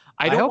well.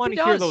 I I don't hope want he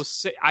to hear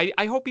does. those.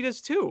 I hope he does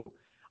too.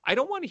 I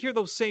don't want to hear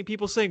those same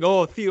people saying,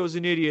 "Oh, Theo's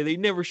an idiot. They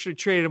never should have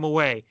traded him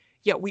away."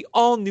 Yeah, we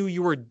all knew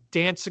you were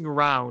dancing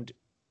around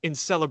in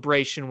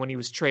celebration when he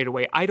was traded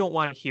away. I don't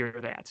want to hear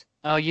that.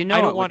 Oh, you I know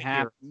don't it would want to hear.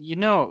 happen. You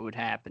know it would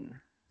happen.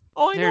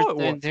 Oh, I know it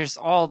would. There's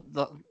all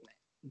the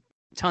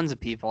tons of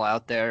people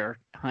out there,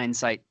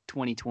 hindsight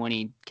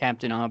 2020,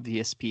 Captain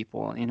Obvious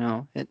people. You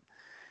know it.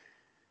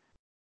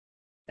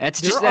 There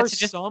are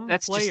some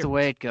That's just the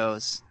way players. it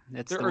goes.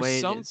 That's There the are way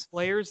it some is.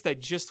 players that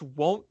just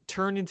won't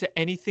turn into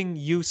anything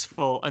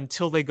useful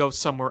until they go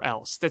somewhere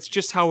else. That's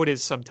just how it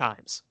is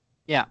sometimes.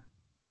 Yeah.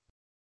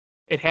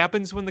 It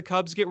happens when the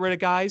Cubs get rid of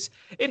guys.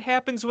 It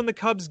happens when the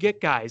Cubs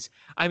get guys.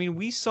 I mean,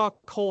 we saw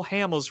Cole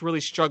Hamels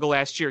really struggle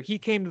last year. He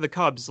came to the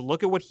Cubs.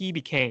 Look at what he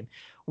became.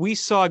 We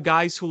saw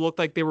guys who looked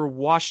like they were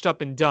washed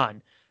up and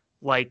done,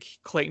 like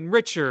Clayton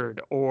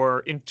Richard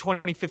or in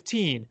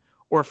 2015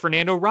 or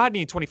Fernando Rodney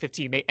in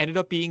 2015. They ended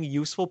up being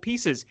useful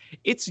pieces.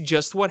 It's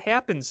just what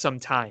happens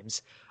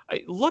sometimes.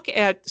 Look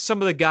at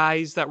some of the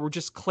guys that were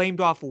just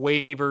claimed off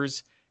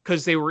waivers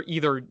because they were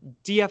either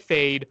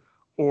DFA'd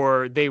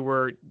or they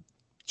were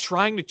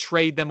trying to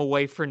trade them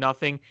away for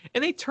nothing,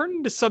 and they turn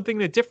into something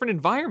in a different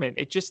environment.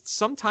 It just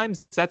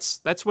sometimes that's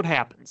what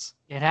happens.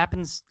 It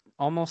happens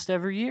almost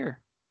every year.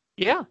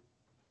 Yeah,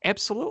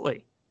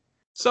 absolutely.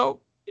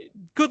 So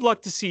good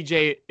luck to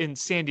CJ in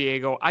San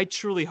Diego. I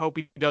truly hope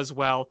he does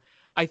well.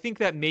 I think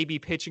that maybe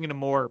pitching in a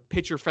more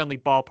pitcher friendly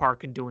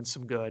ballpark and doing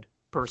some good,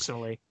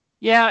 personally.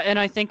 Yeah, and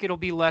I think it'll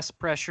be less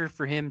pressure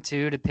for him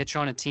too to pitch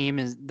on a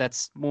team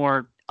that's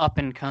more up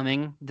and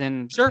coming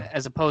than Sure.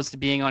 as opposed to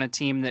being on a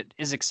team that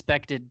is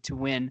expected to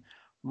win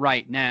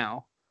right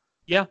now.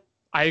 Yeah,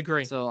 I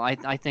agree. So I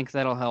think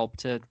that'll help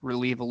to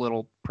relieve a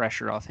little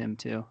pressure off him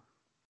too.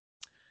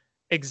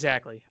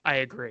 Exactly. I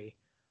agree.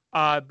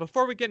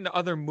 Before we get into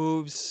other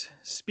moves,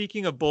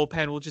 speaking of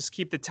bullpen, we'll just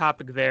keep the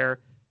topic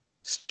there.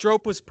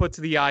 Strop was put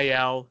to the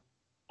IL.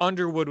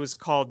 Underwood was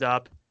called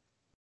up.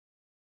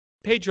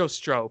 Pedro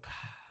Strop.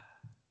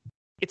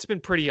 It's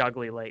been pretty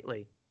ugly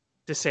lately,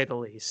 to say the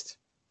least.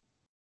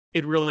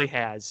 It really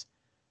has.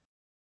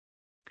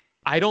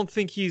 I don't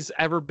think he's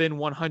ever been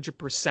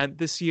 100%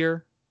 this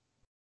year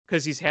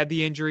because he's had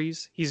the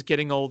injuries. He's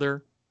getting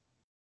older.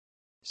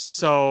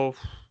 So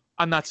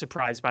I'm not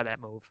surprised by that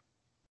move.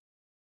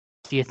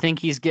 Do you think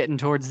he's getting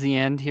towards the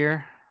end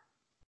here?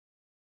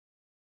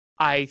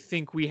 I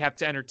think we have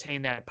to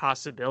entertain that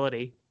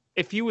possibility.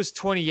 If he was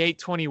 28,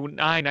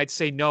 29, I'd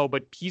say no,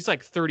 but he's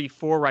like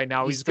 34 right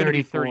now. He's going to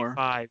be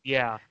 35.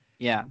 Yeah.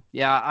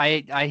 Yeah.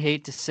 I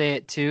hate to say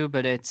it too,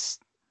 but it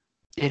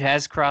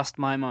has crossed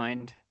my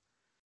mind.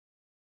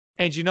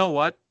 And you know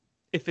what?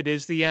 If it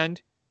is the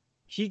end,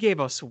 he gave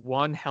us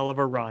one hell of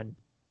a run.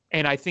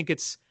 And I think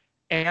it's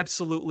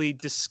absolutely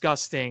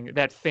disgusting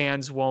that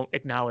fans won't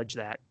acknowledge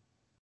that.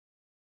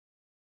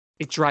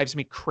 It drives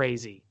me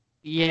crazy.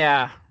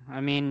 Yeah, I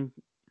mean,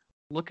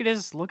 look at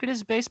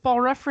his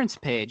baseball reference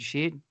page.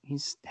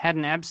 He's had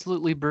an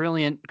absolutely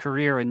brilliant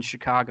career in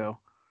Chicago.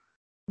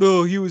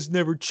 Oh, he was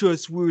never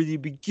trustworthy to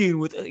begin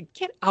with.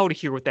 Get out of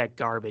here with that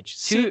garbage.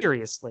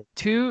 Seriously.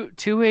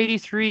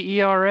 2.83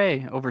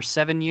 ERA over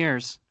 7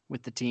 years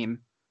with the team.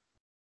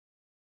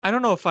 I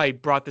don't know if I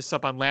brought this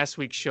up on last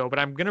week's show, but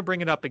I'm going to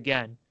bring it up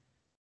again.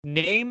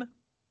 Name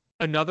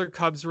another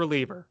Cubs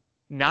reliever,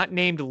 not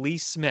named Lee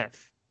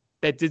Smith,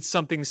 that did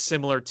something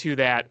similar to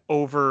that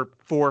over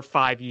 4 or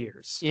 5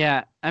 years.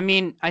 Yeah, I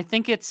mean, I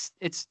think it's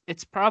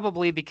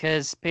probably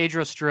because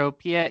Pedro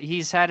Strop, yeah,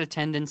 he's had a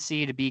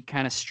tendency to be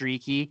kind of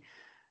streaky.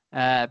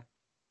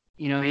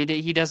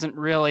 He doesn't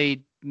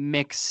really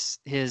mix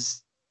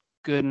his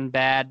good and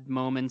bad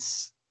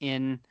moments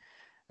in.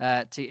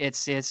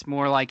 It's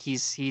more like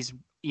he's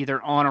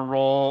either on a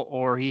roll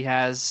or he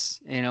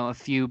has a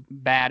few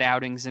bad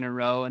outings in a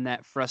row, and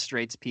that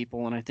frustrates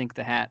people. And I think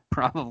the hat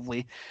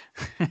probably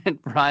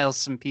riles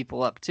some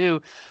people up too,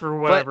 for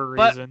whatever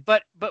reason.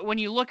 But when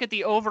you look at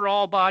the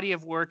overall body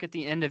of work at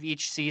the end of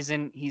each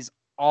season, he's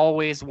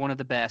always one of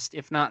the best,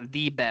 if not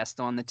the best,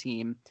 on the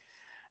team.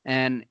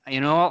 And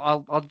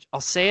I'll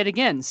say it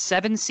again: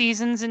 7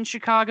 seasons in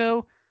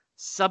Chicago,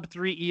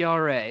 sub-3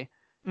 ERA.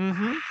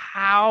 Mm-hmm.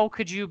 How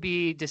could you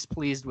be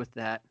displeased with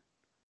that?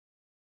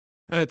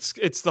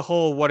 It's the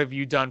whole "what have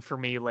you done for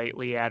me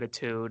lately"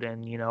 attitude,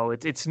 and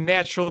it's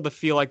natural to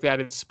feel like that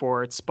in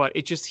sports, but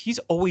he's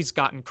always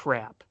gotten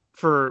crap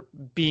for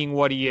being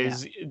what he Yeah,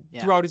 is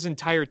yeah, throughout his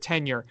entire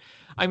tenure.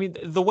 I mean,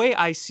 the way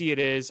I see it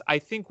is, I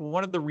think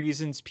one of the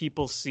reasons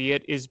people see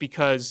it is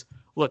because,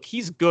 look,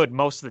 he's good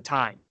most of the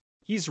time.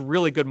 He's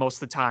really good most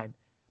of the time,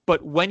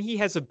 but when he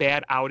has a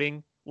bad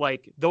outing,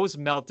 like those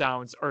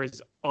meltdowns are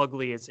as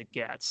ugly as it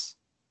gets.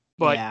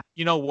 But yeah.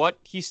 you know what?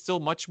 He's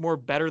still much more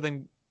better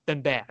than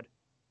bad.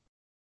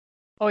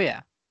 Oh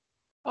yeah,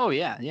 oh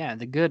yeah, yeah.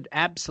 The good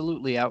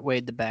absolutely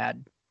outweighed the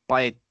bad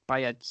by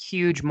a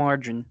huge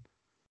margin.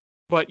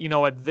 But,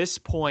 at this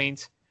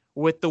point,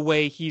 with the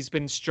way he's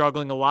been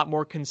struggling a lot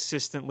more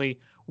consistently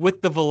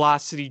with the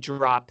velocity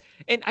drop,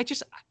 and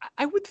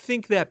I would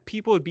think that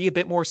people would be a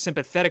bit more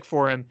sympathetic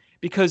for him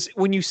because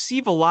when you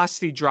see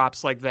velocity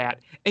drops like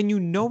that and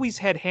he's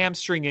had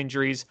hamstring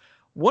injuries,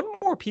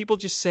 wouldn't more people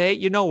just say,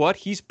 you know what,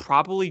 he's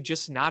probably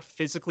just not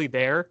physically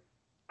there?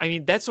 I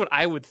mean, that's what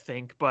I would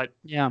think, but,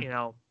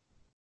 Yeah.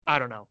 I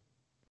don't know.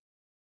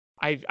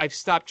 I've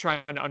stopped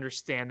trying to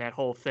understand that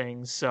whole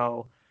thing,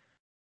 so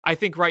I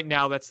think right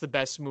now that's the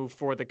best move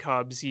for the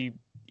Cubs.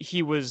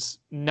 He was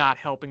not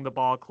helping the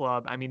ball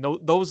club. I mean,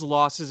 those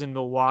losses in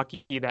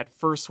Milwaukee, that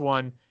first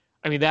one,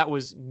 I mean, that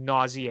was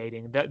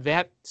nauseating.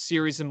 That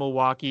series in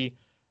Milwaukee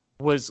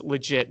was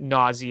legit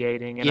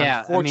nauseating, and Yeah, I mean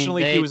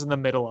unfortunately, he was in the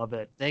middle of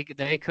it. they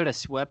could have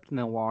swept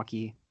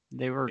Milwaukee.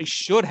 They were They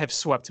should have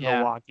swept Yeah,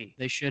 Milwaukee,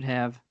 they should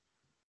have.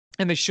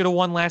 and they should have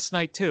won last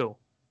night too.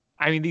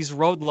 I mean, these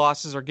road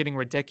losses are getting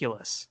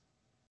ridiculous.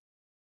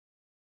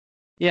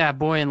 Yeah,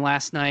 boy, and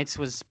last night's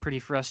was pretty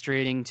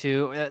frustrating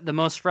too. The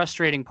most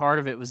frustrating part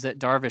of it was that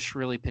Darvish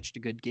really pitched a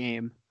good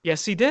game.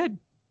 Yes, he did.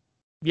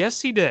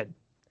 Yes, he did.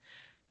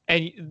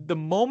 And the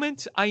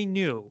moment I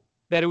knew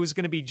that it was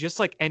going to be just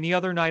like any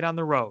other night on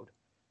the road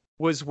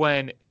was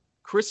when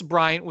Chris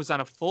Bryant was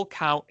on a full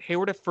count,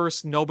 Hayward at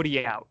first,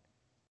 nobody out.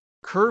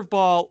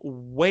 Curveball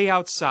way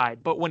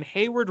outside. But when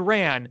Hayward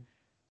ran,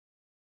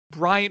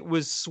 Bryant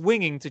was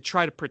swinging to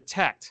try to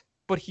protect,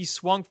 but he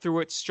swung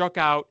through it, struck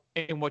out,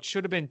 and what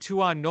should have been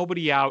 2 on,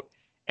 nobody out,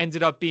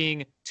 ended up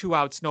being 2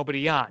 outs,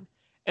 nobody on.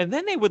 And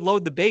then they would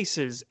load the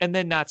bases and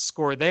then not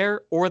score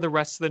there or the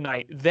rest of the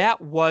night.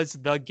 That was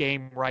the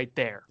game right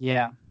there.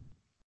 Yeah,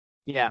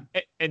 yeah.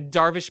 And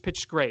Darvish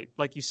pitched great,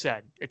 like you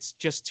said. It's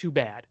just too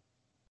bad.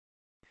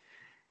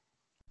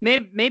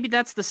 Maybe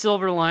that's the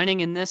silver lining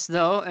in this,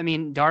 though. I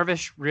mean,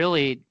 Darvish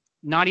really,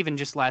 not even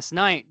just last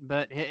night,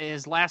 but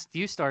his last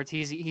few starts,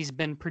 he's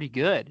been pretty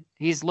good.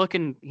 He's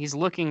looking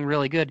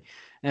really good,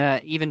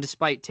 even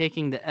despite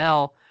taking the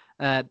L.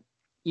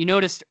 You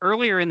noticed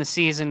earlier in the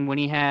season when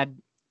he'd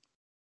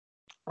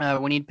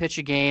pitch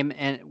a game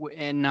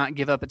and not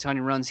give up a ton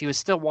of runs, he was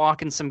still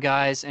walking some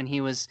guys, and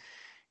he was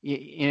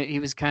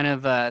kind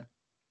of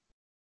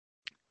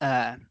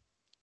uh,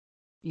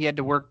 he had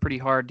to work pretty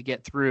hard to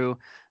get through.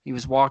 He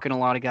was walking a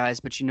lot of guys,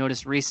 but you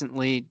notice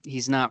recently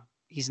he's not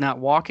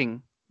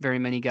walking very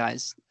many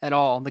guys at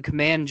all. The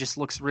command just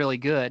looks really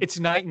good. It's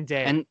night and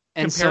day. And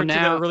compared so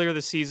now, to the earlier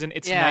this season,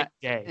 it's yeah, night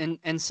and day.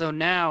 and so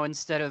now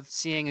instead of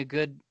seeing a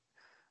good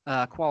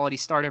quality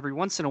start every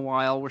once in a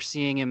while, we're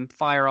seeing him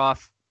fire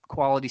off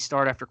quality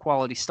start after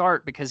quality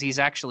start because he's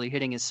actually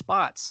hitting his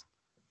spots.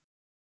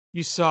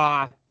 You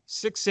saw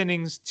 6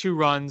 innings, 2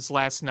 runs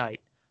last night.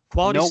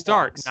 Quality No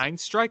start, walks. 9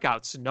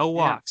 strikeouts, no Yeah.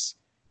 walks.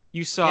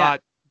 You saw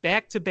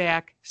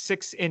back-to-back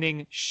 6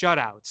 inning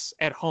shutouts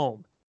at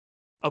home,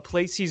 a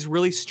place he's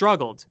really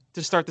struggled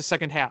to start the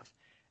second half.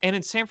 And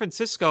in San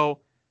Francisco,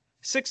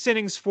 6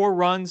 innings, 4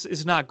 runs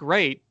is not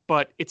great,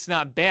 but it's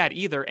not bad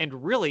either.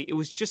 And really, it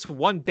was just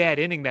one bad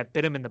inning that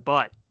bit him in the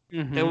butt.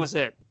 Mm-hmm. That was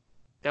it.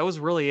 That was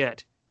really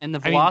it. And the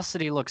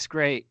velocity looks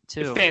great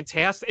too.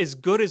 Fantastic, as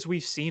good as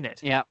we've seen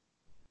it. Yeah.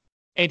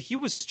 And he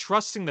was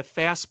trusting the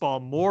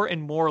fastball more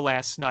and more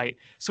last night.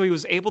 So he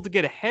was able to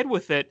get ahead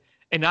with it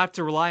and not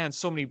to rely on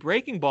so many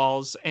breaking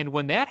balls. And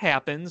when that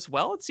happens,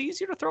 well, it's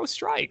easier to throw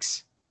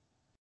strikes.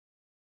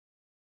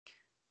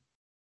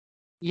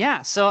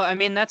 Yeah, so I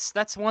mean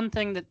that's one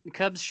thing that the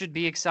Cubs should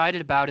be excited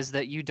about is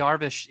that Yu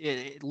Darvish,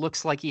 it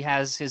looks like he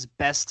has his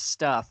best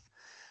stuff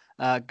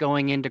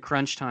going into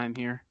crunch time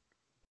here.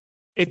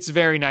 It's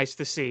very nice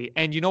to see.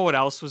 And you know what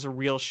else was a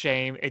real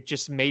shame? It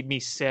just made me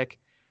sick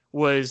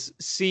was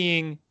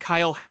seeing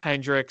Kyle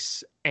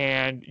Hendricks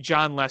and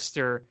John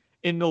Lester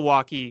in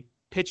Milwaukee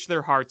pitch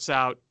their hearts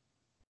out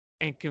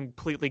and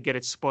completely get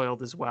it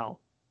spoiled as well.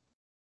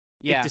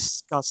 Yeah. It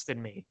disgusted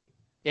me.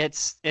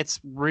 It's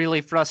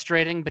really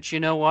frustrating, but you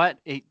know what?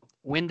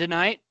 Win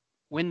tonight,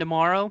 win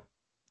tomorrow,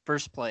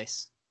 first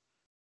place.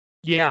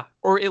 Yeah,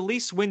 or at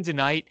least win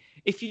tonight.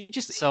 If you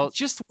just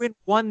win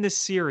one this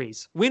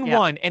series, win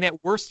one, and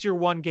at worst you're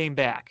 1 game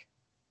back.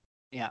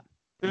 Yeah,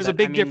 there's a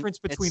big difference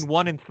between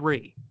 1 and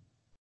 3.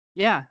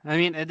 Yeah, I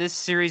mean this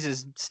series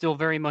is still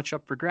very much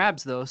up for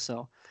grabs, though.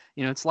 So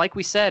it's like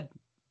we said,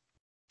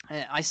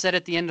 I said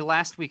at the end of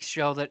last week's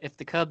show that if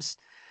the Cubs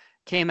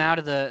came out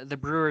of the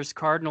Brewers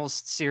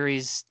Cardinals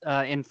series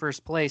in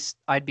first place,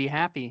 I'd be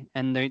happy,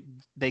 and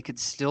they could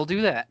still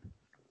do that.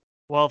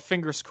 Well,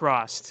 fingers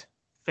crossed.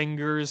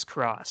 Fingers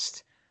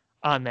crossed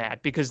on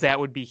that, because that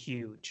would be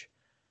huge.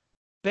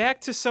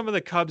 Back to some of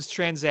the Cubs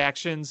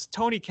transactions.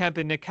 Tony Kemp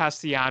and Nick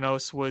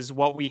Castellanos was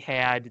what we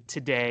had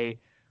today.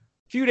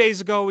 A few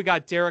days ago, we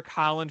got Derek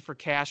Holland for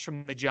cash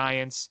from the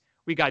Giants.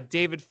 We got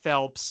David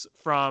Phelps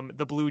from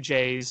the Blue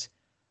Jays.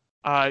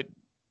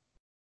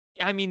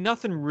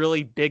 Nothing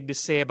really big to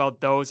say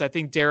about those. I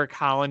think Derek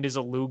Holland is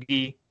a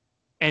loogie,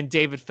 and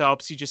David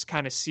Phelps, you just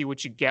kind of see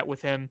what you get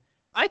with him.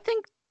 I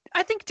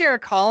think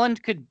Derek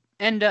Holland could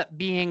end up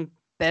being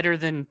better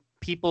than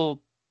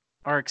people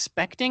are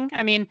expecting.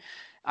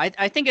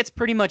 I think it's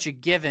pretty much a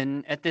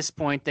given at this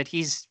point that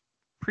he's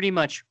pretty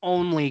much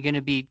only going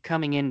to be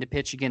coming in to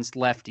pitch against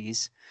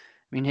lefties.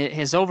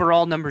 His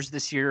overall numbers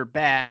this year are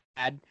bad,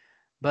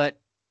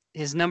 but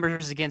his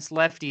numbers against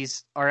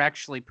lefties are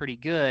actually pretty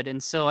good.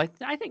 And so I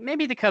think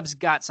maybe the Cubs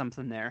got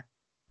something there.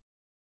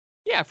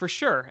 Yeah, for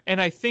sure.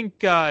 And I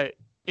think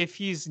if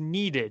he's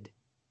needed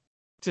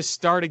to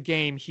start a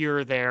game here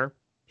or there,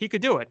 he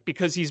could do it,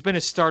 because he's been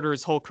a starter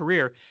his whole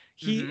career.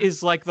 He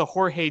is like the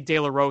Jorge De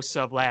La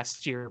Rosa of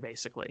last year,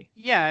 basically.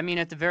 Yeah,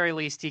 at the very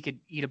least, he could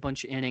eat a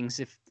bunch of innings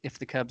if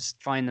the Cubs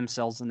find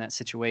themselves in that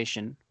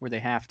situation where they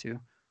have to.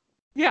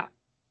 Yeah,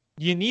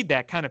 you need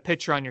that kind of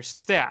pitcher on your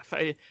staff,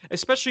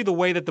 especially the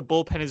way that the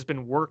bullpen has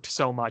been worked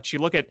so much. You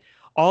look at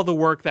all the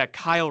work that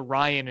Kyle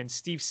Ryan and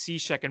Steve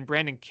Cishek and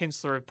Brandon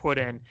Kinsler have put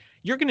in.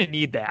 You're going to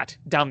need that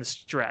down the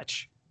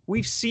stretch.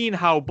 We've seen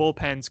how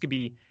bullpens could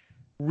be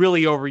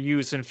really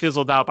overused and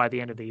fizzled out by the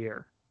end of the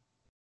year.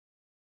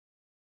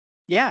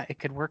 Yeah, it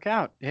could work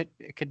out. It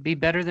could be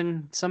better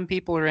than some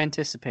people are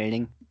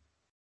anticipating.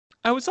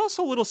 I was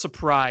also a little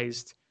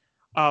surprised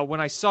when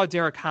I saw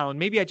Derek Holland.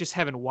 Maybe I just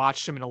haven't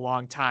watched him in a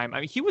long time.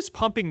 He was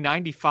pumping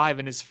 95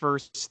 in his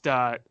first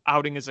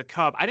outing as a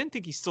Cub. I didn't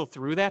think he still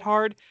threw that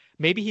hard.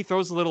 Maybe he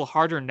throws a little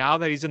harder now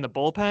that he's in the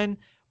bullpen,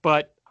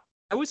 but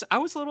I was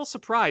a little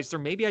surprised, or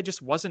maybe I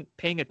just wasn't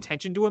paying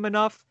attention to him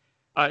enough.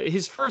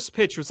 His first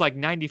pitch was like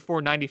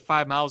 94,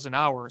 95 miles an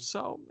hour,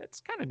 so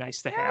it's kind of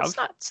nice to have.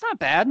 It's not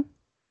bad.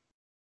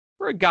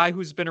 For a guy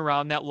who's been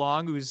around that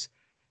long, who's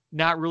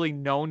not really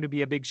known to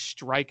be a big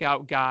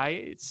strikeout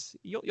guy,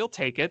 you'll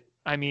take it.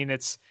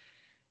 It's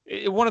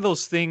one of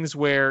those things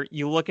where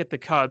you look at the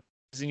Cubs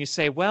and you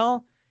say,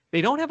 well,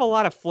 they don't have a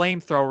lot of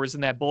flamethrowers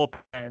in that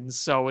bullpen,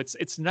 so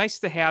it's nice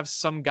to have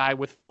some guy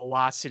with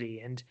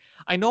velocity. And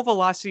I know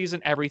velocity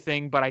isn't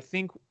everything, but I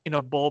think in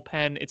a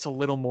bullpen, it's a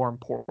little more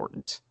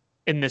important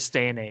in this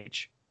day and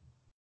age.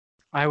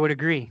 I would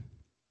agree.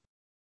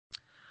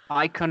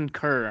 I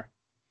concur.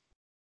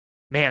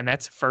 Man,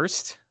 that's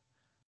first.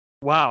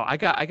 Wow, I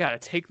got to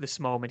take this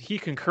moment. He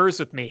concurs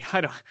with me.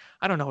 I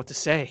don't know what to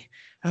say.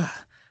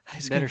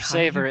 Better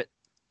savor it.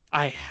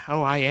 I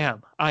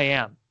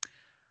am.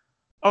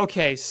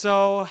 Okay,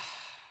 so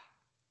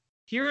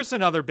here's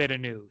another bit of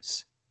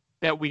news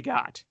that we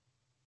got.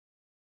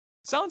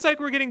 Sounds like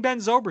we're getting Ben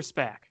Zobrist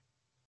back.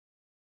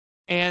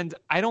 And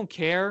I don't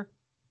care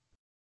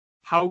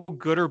how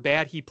good or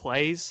bad he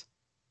plays.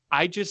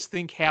 I just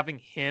think having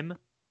him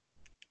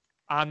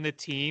on the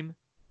team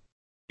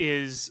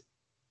is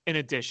an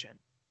addition,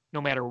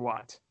 no matter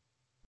what.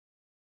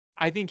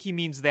 I think he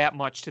means that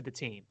much to the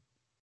team.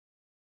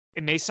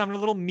 It may sound a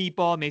little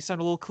meatball, it may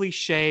sound a little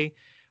cliche,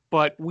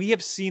 but we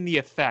have seen the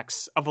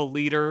effects of a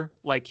leader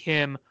like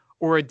him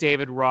or a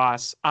David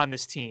Ross on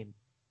this team.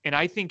 And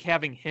I think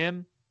having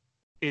him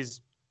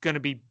is going to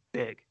be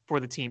big for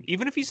the team,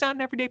 even if he's not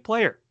an everyday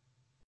player.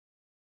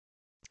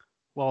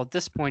 Well, at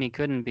this point, he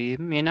couldn't be.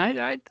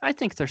 I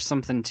think there's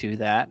something to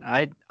that.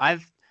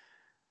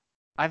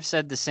 I've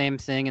said the same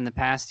thing in the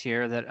past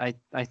here, that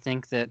I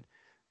think that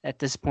at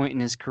this point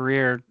in his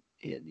career,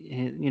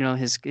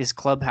 his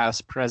clubhouse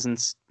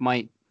presence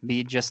might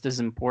be just as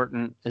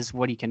important as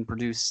what he can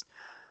produce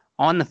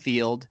on the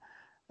field.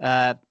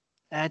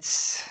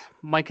 That's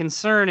my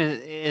concern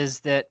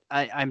is that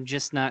I'm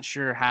just not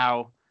sure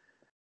how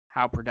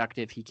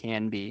productive he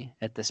can be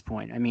at this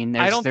point.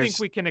 I don't think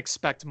we can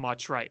expect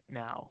much right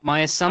now.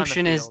 My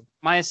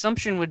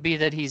assumption would be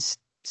that he's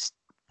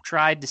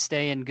tried to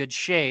stay in good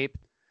shape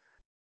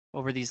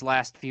over these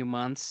last few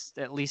months.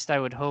 At least I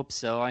would hope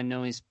so. I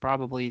know he's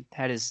probably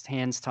had his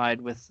hands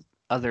tied with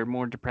other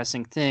more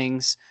depressing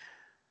things,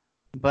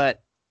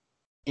 but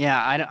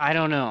yeah, I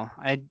don't know.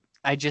 I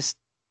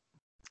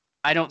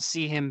don't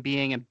see him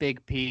being a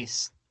big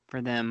piece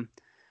for them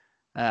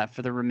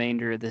for the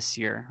remainder of this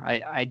year.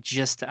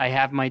 I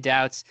have my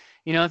doubts.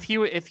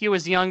 If he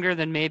was younger,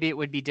 then maybe it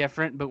would be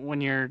different. But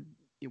when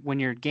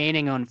you're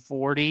gaining on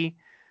 40,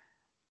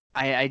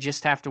 I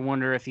just have to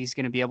wonder if he's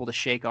going to be able to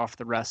shake off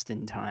the rust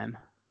in time.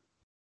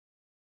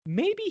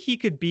 Maybe he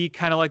could be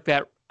kind of like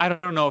that. I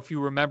don't know if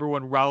you remember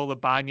when Raul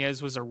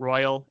Ibanez was a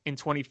Royal in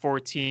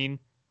 2014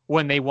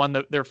 when they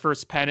won their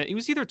first pennant. It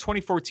was either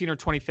 2014 or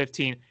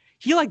 2015.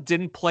 he like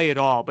didn't play at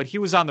all, but he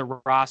was on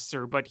the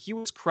roster, but he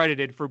was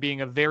credited for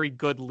being a very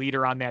good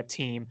leader on that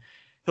team.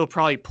 He'll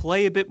probably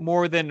play a bit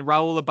more than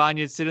Raul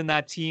Ibanez did in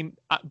that team,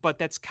 but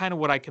that's kind of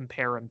what I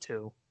compare him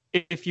to,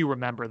 if you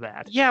remember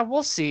that. Yeah,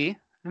 we'll see.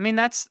 I mean,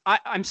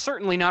 I'm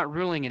certainly not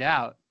ruling it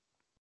out.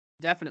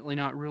 Definitely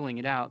not ruling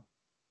it out.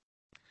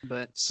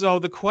 But So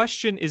the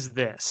question is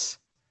this.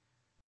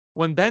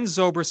 When Ben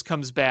Zobrist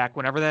comes back,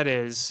 whenever that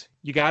is,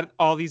 you got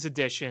all these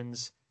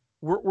additions.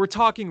 We're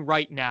talking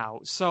right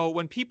now. So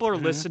when people are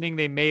listening,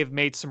 they may have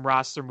made some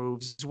roster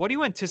moves. What do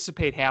you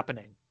anticipate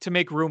happening to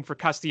make room for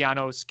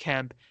Castellanos,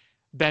 Kemp,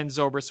 Ben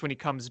Zobrist when he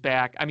comes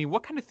back? I mean,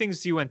 what kind of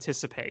things do you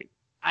anticipate?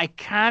 I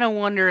kind of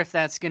wonder if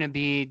that's going to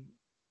be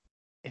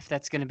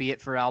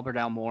it for Albert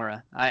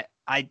Almora.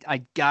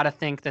 I gotta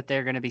think that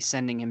they're going to be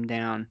sending him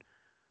down.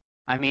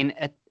 I mean,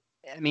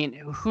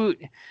 who?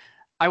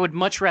 I would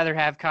much rather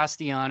have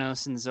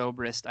Castellanos and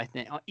Zobrist. I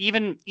think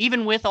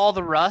even with all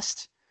the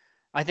rust,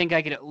 I think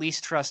I could at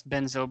least trust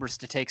Ben Zobrist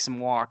to take some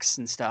walks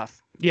and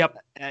stuff. Yep.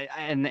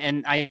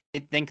 And I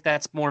think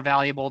that's more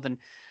valuable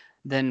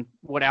than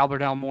what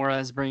Albert Almora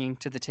is bringing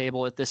to the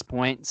table at this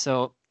point.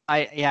 So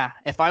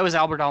if I was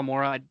Albert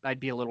Almora, I'd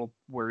be a little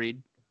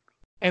worried.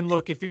 And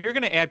look, if you're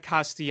going to add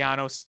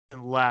Castellanos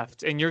in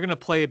left and you're going to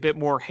play a bit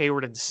more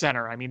Hayward in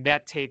center, I mean,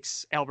 that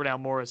takes Albert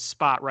Almora's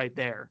spot right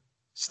there,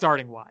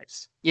 starting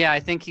wise. Yeah, I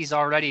think he's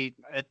already,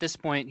 at this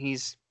point,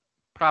 he's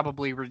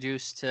probably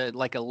reduced to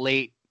like a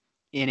late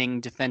inning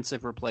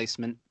defensive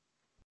replacement.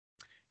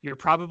 You're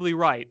probably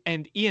right.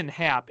 And Ian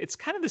Happ, it's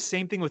kind of the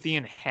same thing with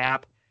Ian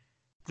Happ.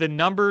 The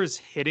numbers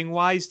hitting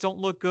wise don't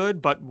look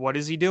good, but what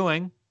is he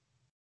doing?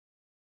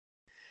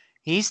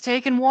 He's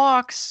taking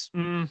walks.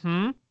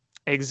 Mm-hmm.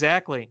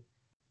 Exactly.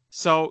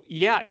 So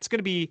yeah, it's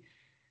gonna be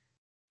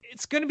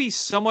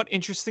somewhat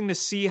interesting to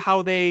see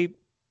how they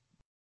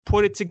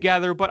put it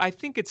together, but I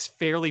think it's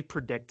fairly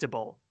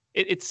predictable.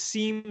 It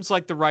seems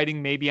like the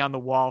writing may be on the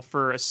wall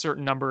for a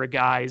certain number of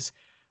guys,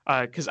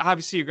 because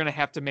obviously you're gonna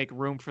have to make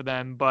room for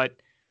them. But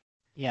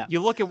yeah, you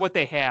look at what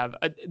they have.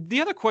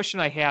 The other question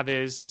I have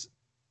is,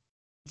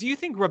 do you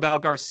think Robel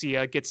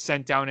Garcia gets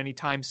sent down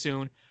anytime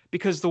soon?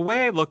 Because the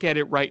way I look at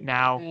it right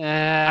now,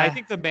 I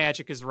think the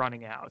magic is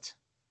running out.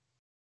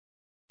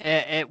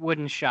 It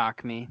wouldn't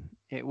shock me.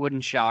 It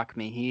wouldn't shock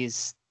me.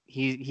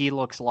 He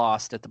looks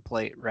lost at the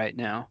plate right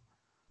now.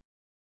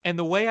 And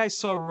the way I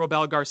saw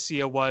Robel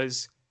Garcia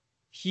was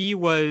he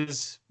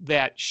was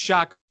that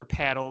shocker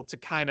paddle to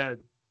kind of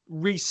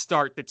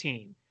restart the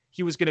team.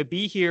 He was going to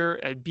be here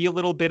and be a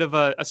little bit of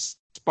a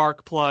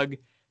spark plug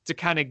to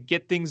kind of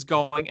get things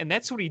going. And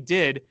that's what he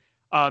did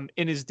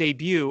in his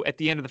debut at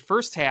the end of the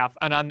first half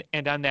on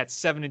that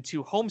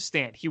 7-2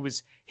 homestand. He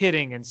was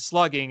hitting and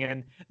slugging,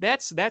 and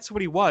that's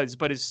what he was.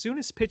 But as soon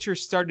as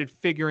pitchers started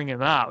figuring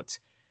him out,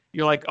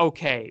 you're like,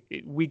 okay,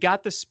 we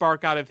got the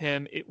spark out of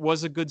him. It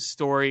was a good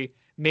story.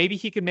 Maybe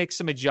he could make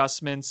some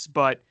adjustments,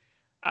 but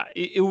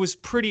it was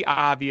pretty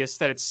obvious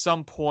that at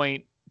some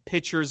point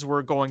pitchers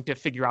were going to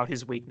figure out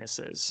his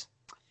weaknesses.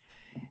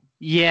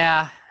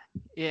 Yeah,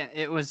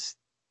 it was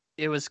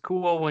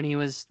cool when he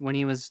was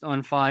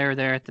on fire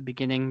there at the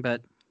beginning,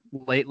 but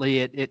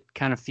lately it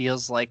kind of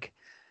feels like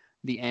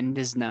the end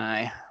is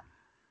nigh.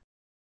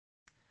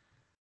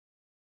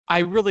 I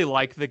really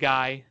like the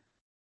guy,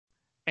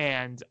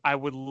 and I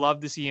would love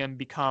to see him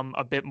become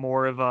a bit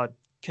more of a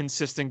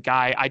consistent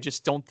guy. I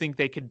just don't think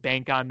they could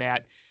bank on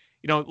that.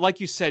 You know, like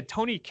you said,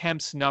 Tony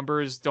Kemp's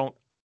numbers don't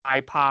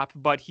eye pop,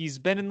 but he's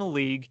been in the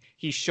league.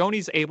 He's shown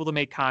he's able to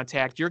make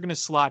contact. You're going to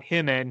slot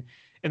him in.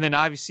 And then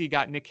obviously you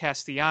got Nick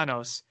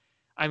Castellanos.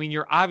 I mean,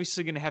 you're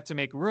obviously going to have to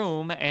make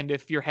room. And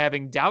if you're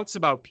having doubts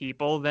about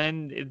people,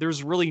 then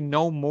there's really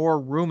no more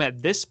room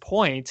at this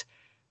point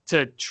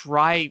to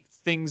try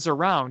things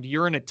around.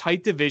 You're in a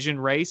tight division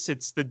race.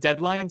 It's the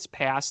deadline's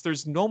passed.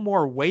 There's no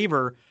more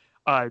waivers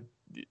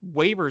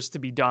to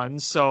be done.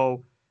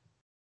 So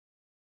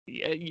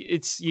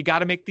you got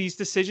to make these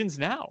decisions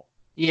now.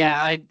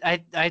 Yeah,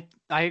 I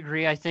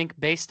agree. I think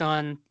based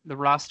on the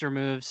roster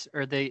moves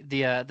or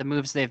the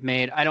moves they've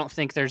made, I don't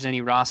think there's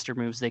any roster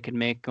moves they could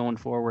make going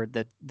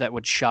forward that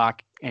would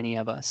shock any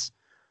of us.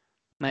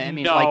 I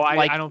mean, no,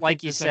 I don't like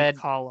think you there's said, any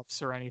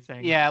call-ups or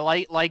anything. Yeah,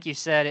 like you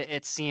said,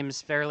 it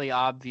seems fairly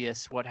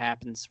obvious what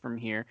happens from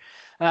here.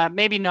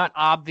 Maybe not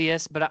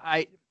obvious, but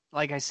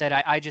like I said,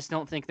 I just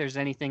don't think there's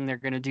anything they're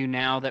going to do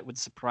now that would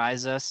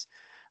surprise us.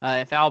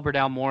 If Albert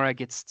Almora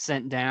gets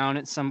sent down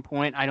at some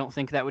point, I don't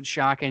think that would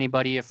shock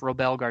anybody. If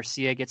Robel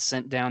Garcia gets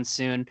sent down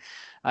soon,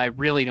 I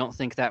really don't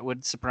think that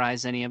would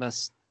surprise any of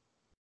us.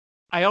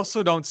 I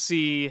also don't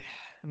see,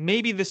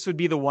 maybe this would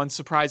be the one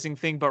surprising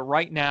thing, but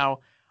right now,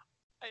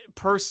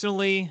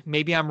 personally,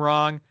 maybe I'm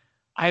wrong,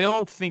 I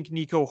don't think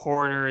Nico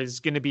Horner is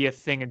going to be a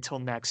thing until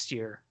next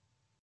year.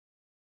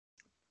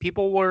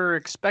 People were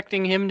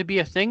expecting him to be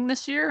a thing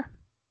this year?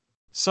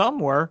 Some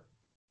were.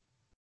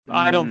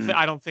 I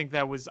don't think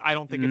that was. I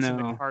don't think it's in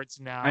the cards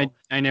now.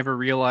 I never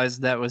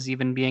realized that was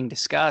even being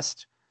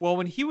discussed. Well,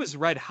 when he was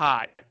red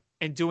hot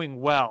and doing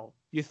well,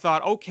 you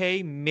thought,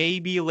 okay,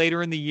 maybe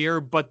later in the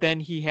year, but then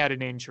he had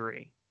an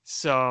injury.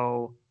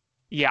 So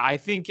Yeah, I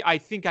think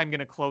I'm going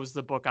to close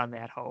the book on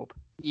that hope.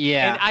 And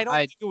Yeah, I don't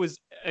I think it was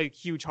a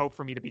huge hope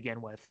for me to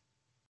begin with.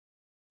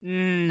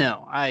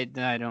 no, I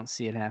don't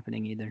see it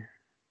happening either.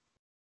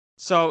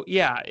 So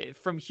yeah,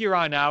 from here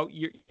on out,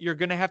 you're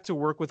gonna have to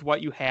work with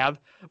what you have.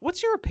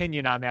 What's your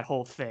opinion on that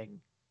whole thing?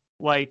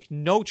 Like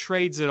no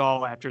trades at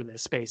all after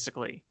this,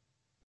 basically.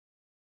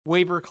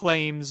 Waiver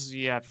claims,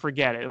 yeah,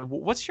 forget it.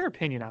 What's your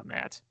opinion on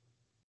that?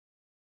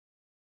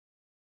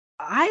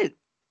 I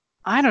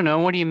I don't know.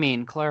 What do you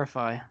mean?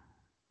 Clarify.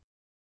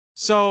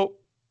 So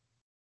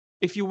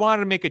if you wanted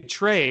to make a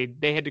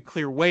trade, they had to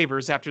clear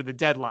waivers after the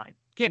deadline.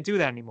 Can't do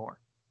that anymore.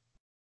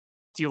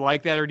 Do you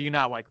like that or do you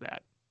not like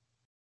that?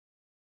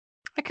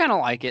 I kind of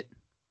like it.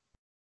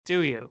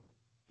 Do you?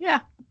 Yeah,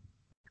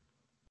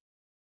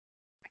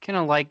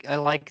 I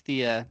like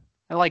the I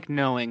like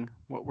knowing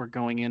what we're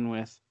going in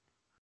with.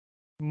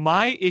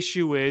 My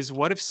issue is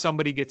what if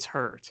somebody gets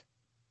hurt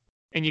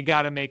and you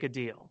got to make a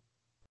deal?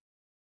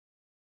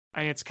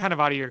 I mean, it's kind of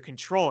out of your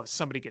control if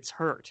somebody gets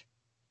hurt.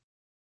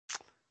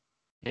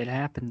 It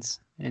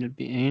happens. It'll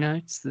be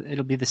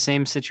it'll be the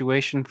same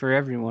situation for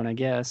everyone, I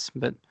guess.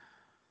 But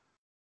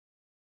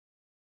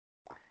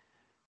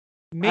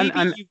I'm maybe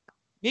I'm you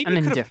maybe I'm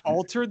you could have indifferent.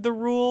 altered the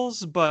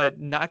rules but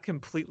not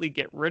completely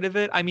get rid of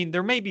it. I mean,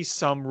 there may be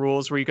some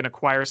rules where you can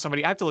acquire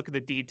somebody. I have to look at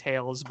the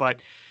details,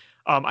 but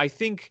I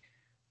think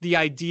the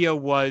idea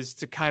was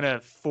to kind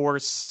of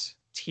force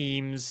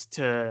teams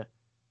to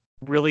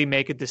really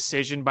make a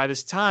decision by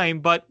this time,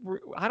 but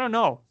I don't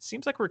know.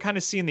 Seems like we're kind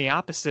of seeing the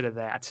opposite of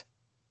that.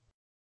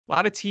 A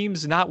lot of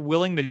teams not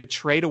willing to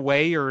trade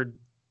away or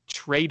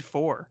trade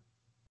for.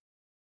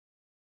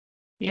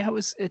 Yeah,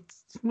 it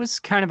was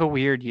kind of a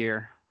weird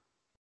year.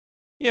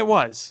 Yeah, it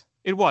was.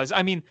 It was.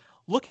 I mean,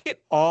 look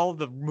at all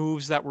the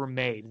moves that were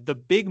made, the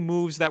big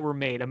moves that were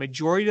made. A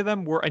majority of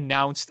them were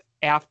announced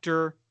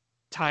after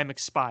time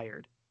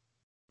expired,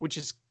 which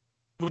is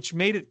which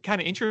made it kind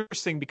of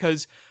interesting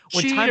because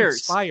when time Cheaters.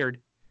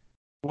 expired,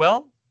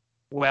 well,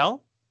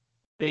 well,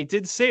 they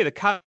did say the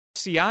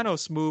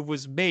Castellanos move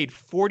was made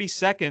 40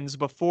 seconds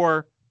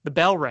before the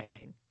bell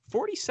rang.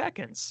 40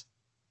 seconds.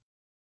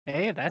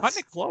 Hey, Cutting that's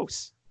it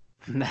close.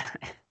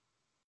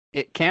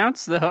 it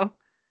counts though.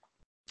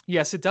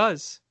 Yes, it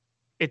does.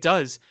 It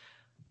does.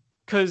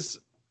 Because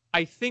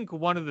I think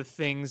one of the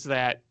things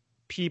that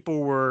people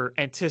were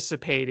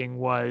anticipating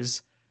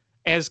was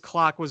as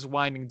clock was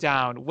winding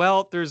down,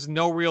 well, there's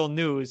no real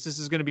news. This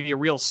is going to be a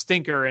real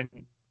stinker. And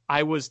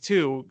I was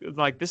too.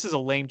 Like, this is a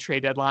lame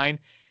trade deadline.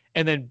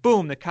 And then,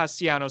 boom, the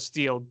Castellanos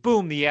deal.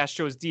 Boom, the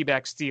Astros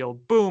D-backs deal.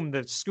 Boom,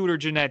 the Scooter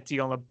Gennett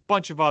deal, and a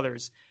bunch of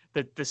others.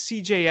 The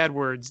CJ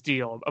Edwards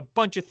deal. A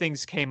bunch of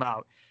things came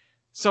out.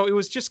 So it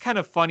was just kind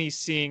of funny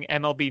seeing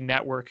MLB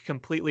Network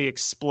completely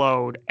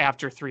explode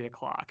after 3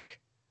 o'clock.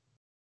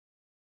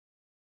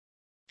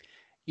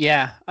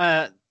 Yeah.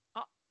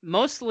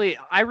 Mostly,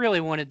 I really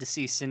wanted to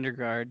see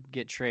Syndergaard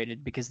get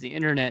traded because the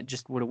internet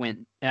just would have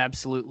went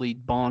absolutely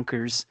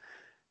bonkers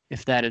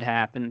if that had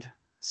happened.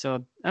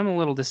 So I'm a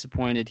little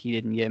disappointed he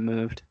didn't get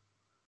moved.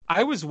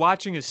 I was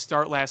watching his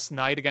start last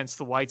night against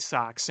the White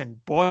Sox,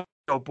 and boy,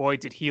 oh boy,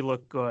 did he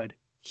look good.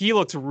 He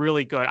looked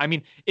really good. I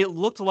mean, it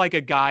looked like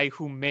a guy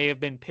who may have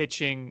been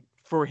pitching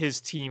for his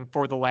team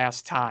for the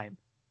last time.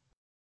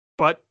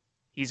 But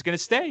he's going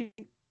to stay.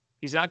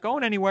 He's not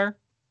going anywhere.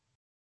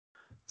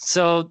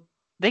 So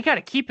they got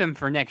to keep him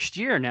for next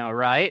year now,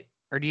 right?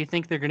 Or do you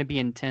think they're going to be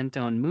intent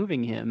on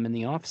moving him in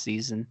the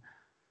offseason?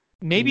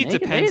 Maybe it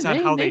depends on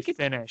how they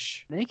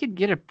finish. They could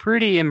get a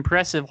pretty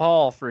impressive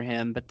haul for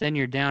him, but then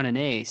you're down an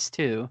ace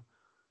too.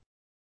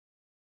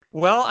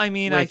 Well, I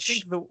mean, I Which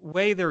think the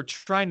way they're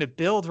trying to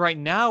build right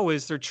now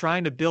is they're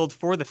trying to build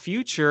for the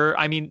future.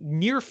 I mean,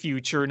 near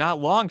future, not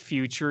long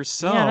future. yeah,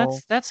 So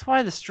that's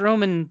why the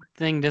Stroman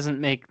thing doesn't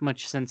make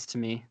much sense to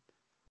me.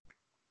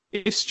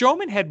 if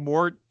Stroman had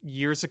more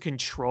years of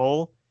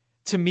control,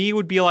 to me it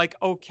would be like,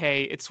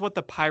 okay, it's what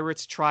the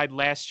Pirates tried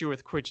last year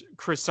with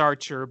Chris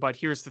Archer, but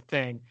here's the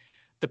thing.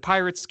 The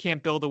Pirates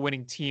can't build a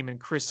winning team and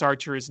Chris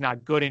Archer is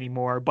not good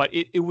anymore, but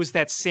it was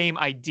that same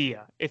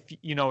idea, if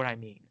you know what I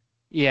mean.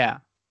 Yeah.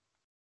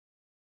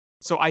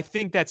 So I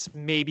think that's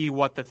maybe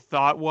what the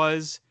thought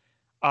was.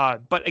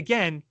 But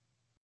again,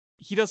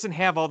 he doesn't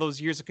have all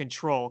those years of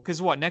control.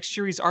 Because what, next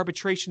year he's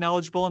arbitration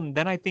eligible, and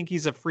then I think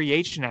he's a free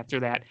agent after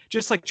that,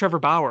 just like Trevor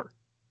Bauer.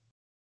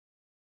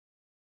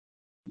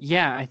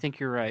 Yeah, I think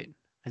you're right.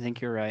 I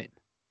think you're right.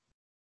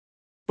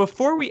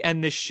 Before we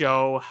end this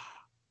show,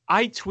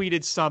 I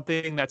tweeted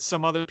something that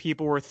some other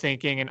people were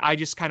thinking, and I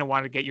just kind of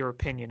wanted to get your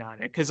opinion on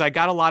it because I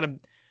got a lot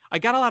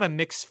of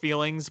mixed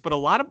feelings, but a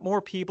lot of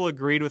more people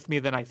agreed with me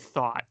than I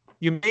thought.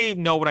 You may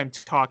know what I'm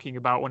talking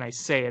about when I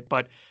say it,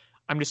 but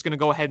I'm just going to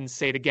go ahead and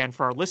say it again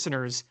for our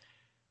listeners.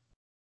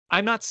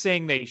 I'm not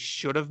saying they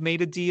should have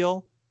made a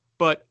deal,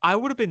 but I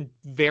would have been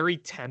very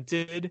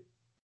tempted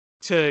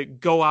to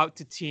go out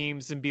to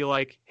teams and be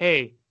like,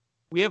 hey,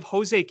 we have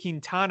Jose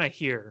Quintana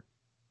here.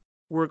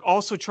 We're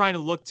also trying to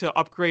look to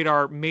upgrade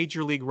our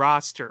major league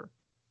roster.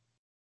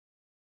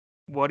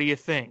 What do you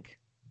think?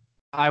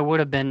 I would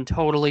have been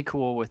totally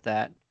cool with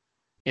that.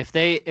 If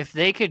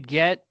they could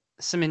get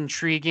some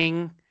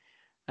intriguing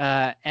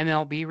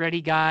MLB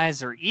ready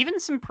guys, or even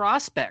some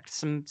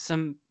prospects,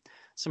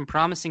 some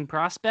promising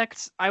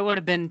prospects, I would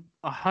have been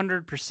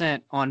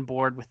 100% on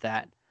board with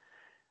that.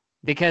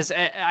 Because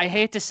I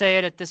hate to say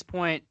it at this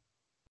point,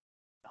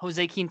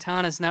 Jose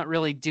Quintana's not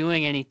really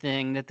doing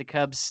anything that the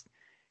Cubs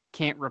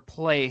can't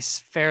replace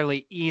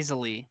fairly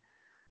easily.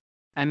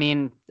 I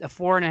mean, a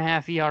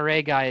 4.5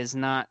 ERA guy is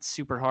not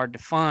super hard to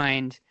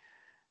find,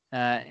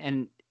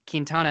 and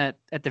Quintana,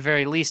 at the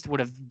very least, would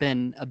have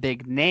been a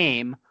big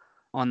name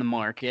on the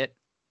market,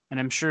 and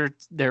I'm sure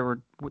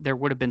there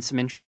would have been some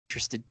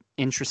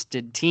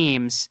interested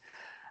teams.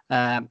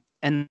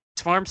 And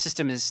the farm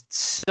system is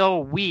so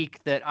weak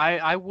that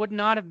I would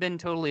not have been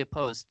totally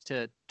opposed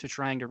to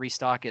trying to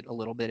restock it a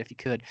little bit if you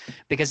could,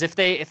 because if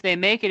they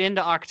make it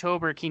into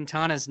October,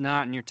 Quintana's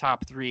not in your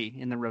top 3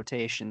 in the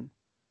rotation.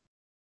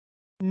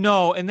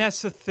 No, and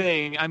that's the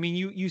thing. I mean,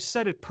 you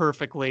said it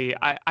perfectly.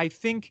 I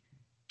think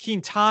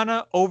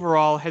Quintana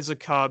overall as a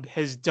Cub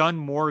has done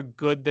more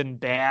good than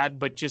bad,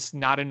 but just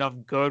not enough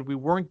good. We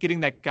weren't getting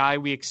that guy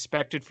we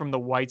expected from the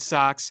White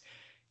Sox.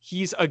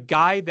 He's a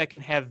guy that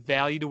can have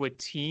value to a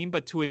team,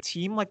 but to a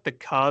team like the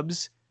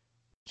Cubs,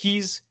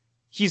 he's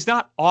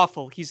not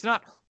awful. He's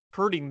not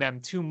hurting them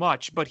too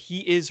much, but he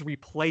is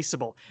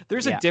replaceable.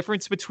 There's a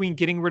difference between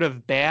getting rid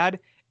of bad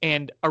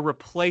and a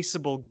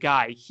replaceable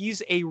guy.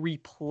 He's a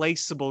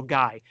replaceable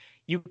guy.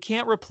 You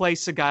can't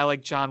replace a guy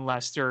like John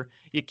Lester.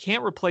 You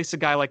can't replace a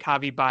guy like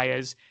Javi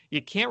Baez.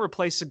 You can't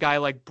replace a guy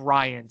like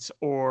Bryant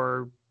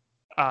or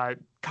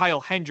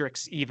Kyle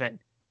Hendricks even.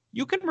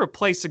 You can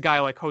replace a guy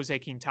like Jose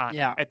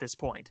Quintana at this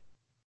point.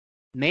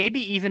 Maybe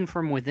even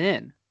from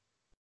within.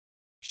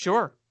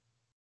 Sure.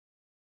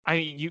 I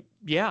mean,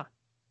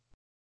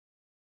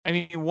 I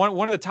mean,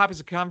 one of the topics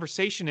of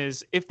conversation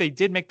is if they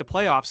did make the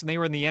playoffs and they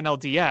were in the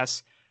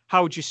NLDS,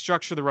 how would you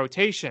structure the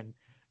rotation?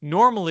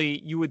 Normally,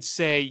 you would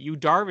say Yu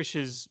Darvish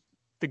is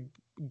the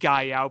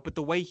guy out, but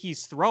the way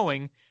he's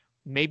throwing,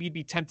 maybe you'd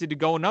be tempted to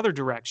go another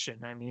direction.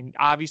 I mean,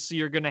 obviously,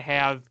 you're going to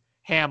have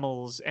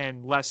Hamels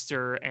and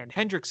Lester and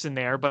Hendricks in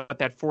there, but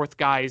that fourth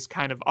guy is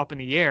kind of up in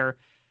the air.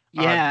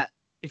 Yeah.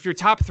 If your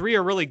top 3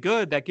 are really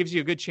good, that gives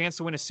you a good chance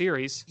to win a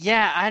series.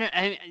 Yeah,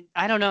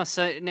 I don't know.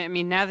 So, I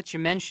mean, now that you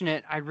mention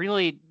it,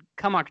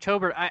 come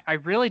October, I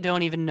really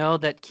don't even know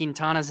that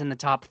Quintana's in the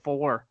top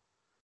 4.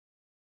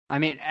 I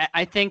mean,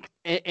 I think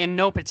in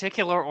no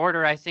particular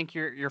order, I think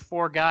your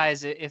 4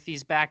 guys, if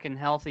he's back and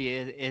healthy,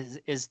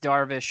 is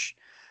Darvish,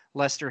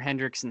 Lester,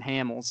 Hendricks, and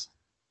Hamels.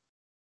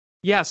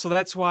 Yeah, so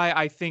that's why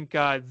I think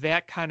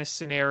that kind of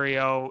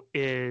scenario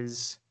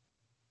is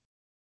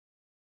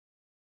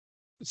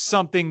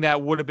something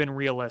that would have been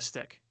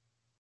realistic.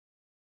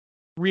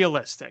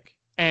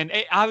 And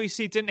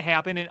obviously it didn't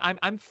happen, and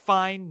I'm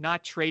fine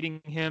not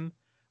trading him,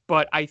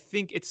 but I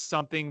think it's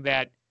something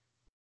that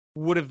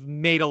would have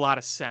made a lot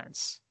of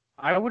sense.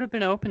 I would have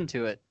been open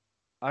to it.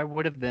 I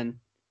would have been.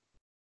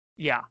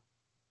 Yeah.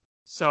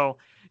 So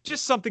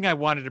just something I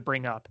wanted to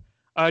bring up.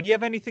 Do you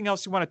have anything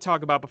else you want to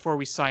talk about before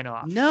we sign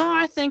off? No,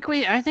 I think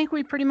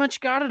we pretty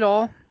much got it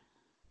all.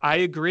 I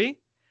agree.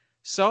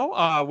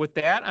 So with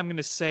that, I'm going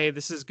to say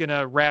this is going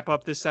to wrap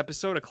up this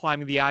episode of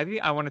Climbing the Ivy.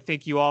 I want to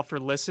thank you all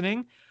for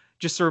listening.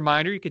 Just a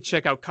reminder, you could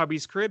check out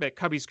Cubby's Crib at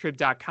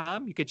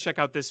cubby'scrib.com. You could check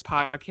out this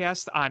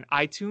podcast on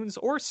iTunes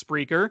or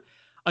Spreaker.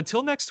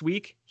 Until next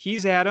week,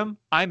 he's Adam.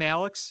 I'm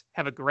Alex.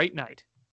 Have a great night.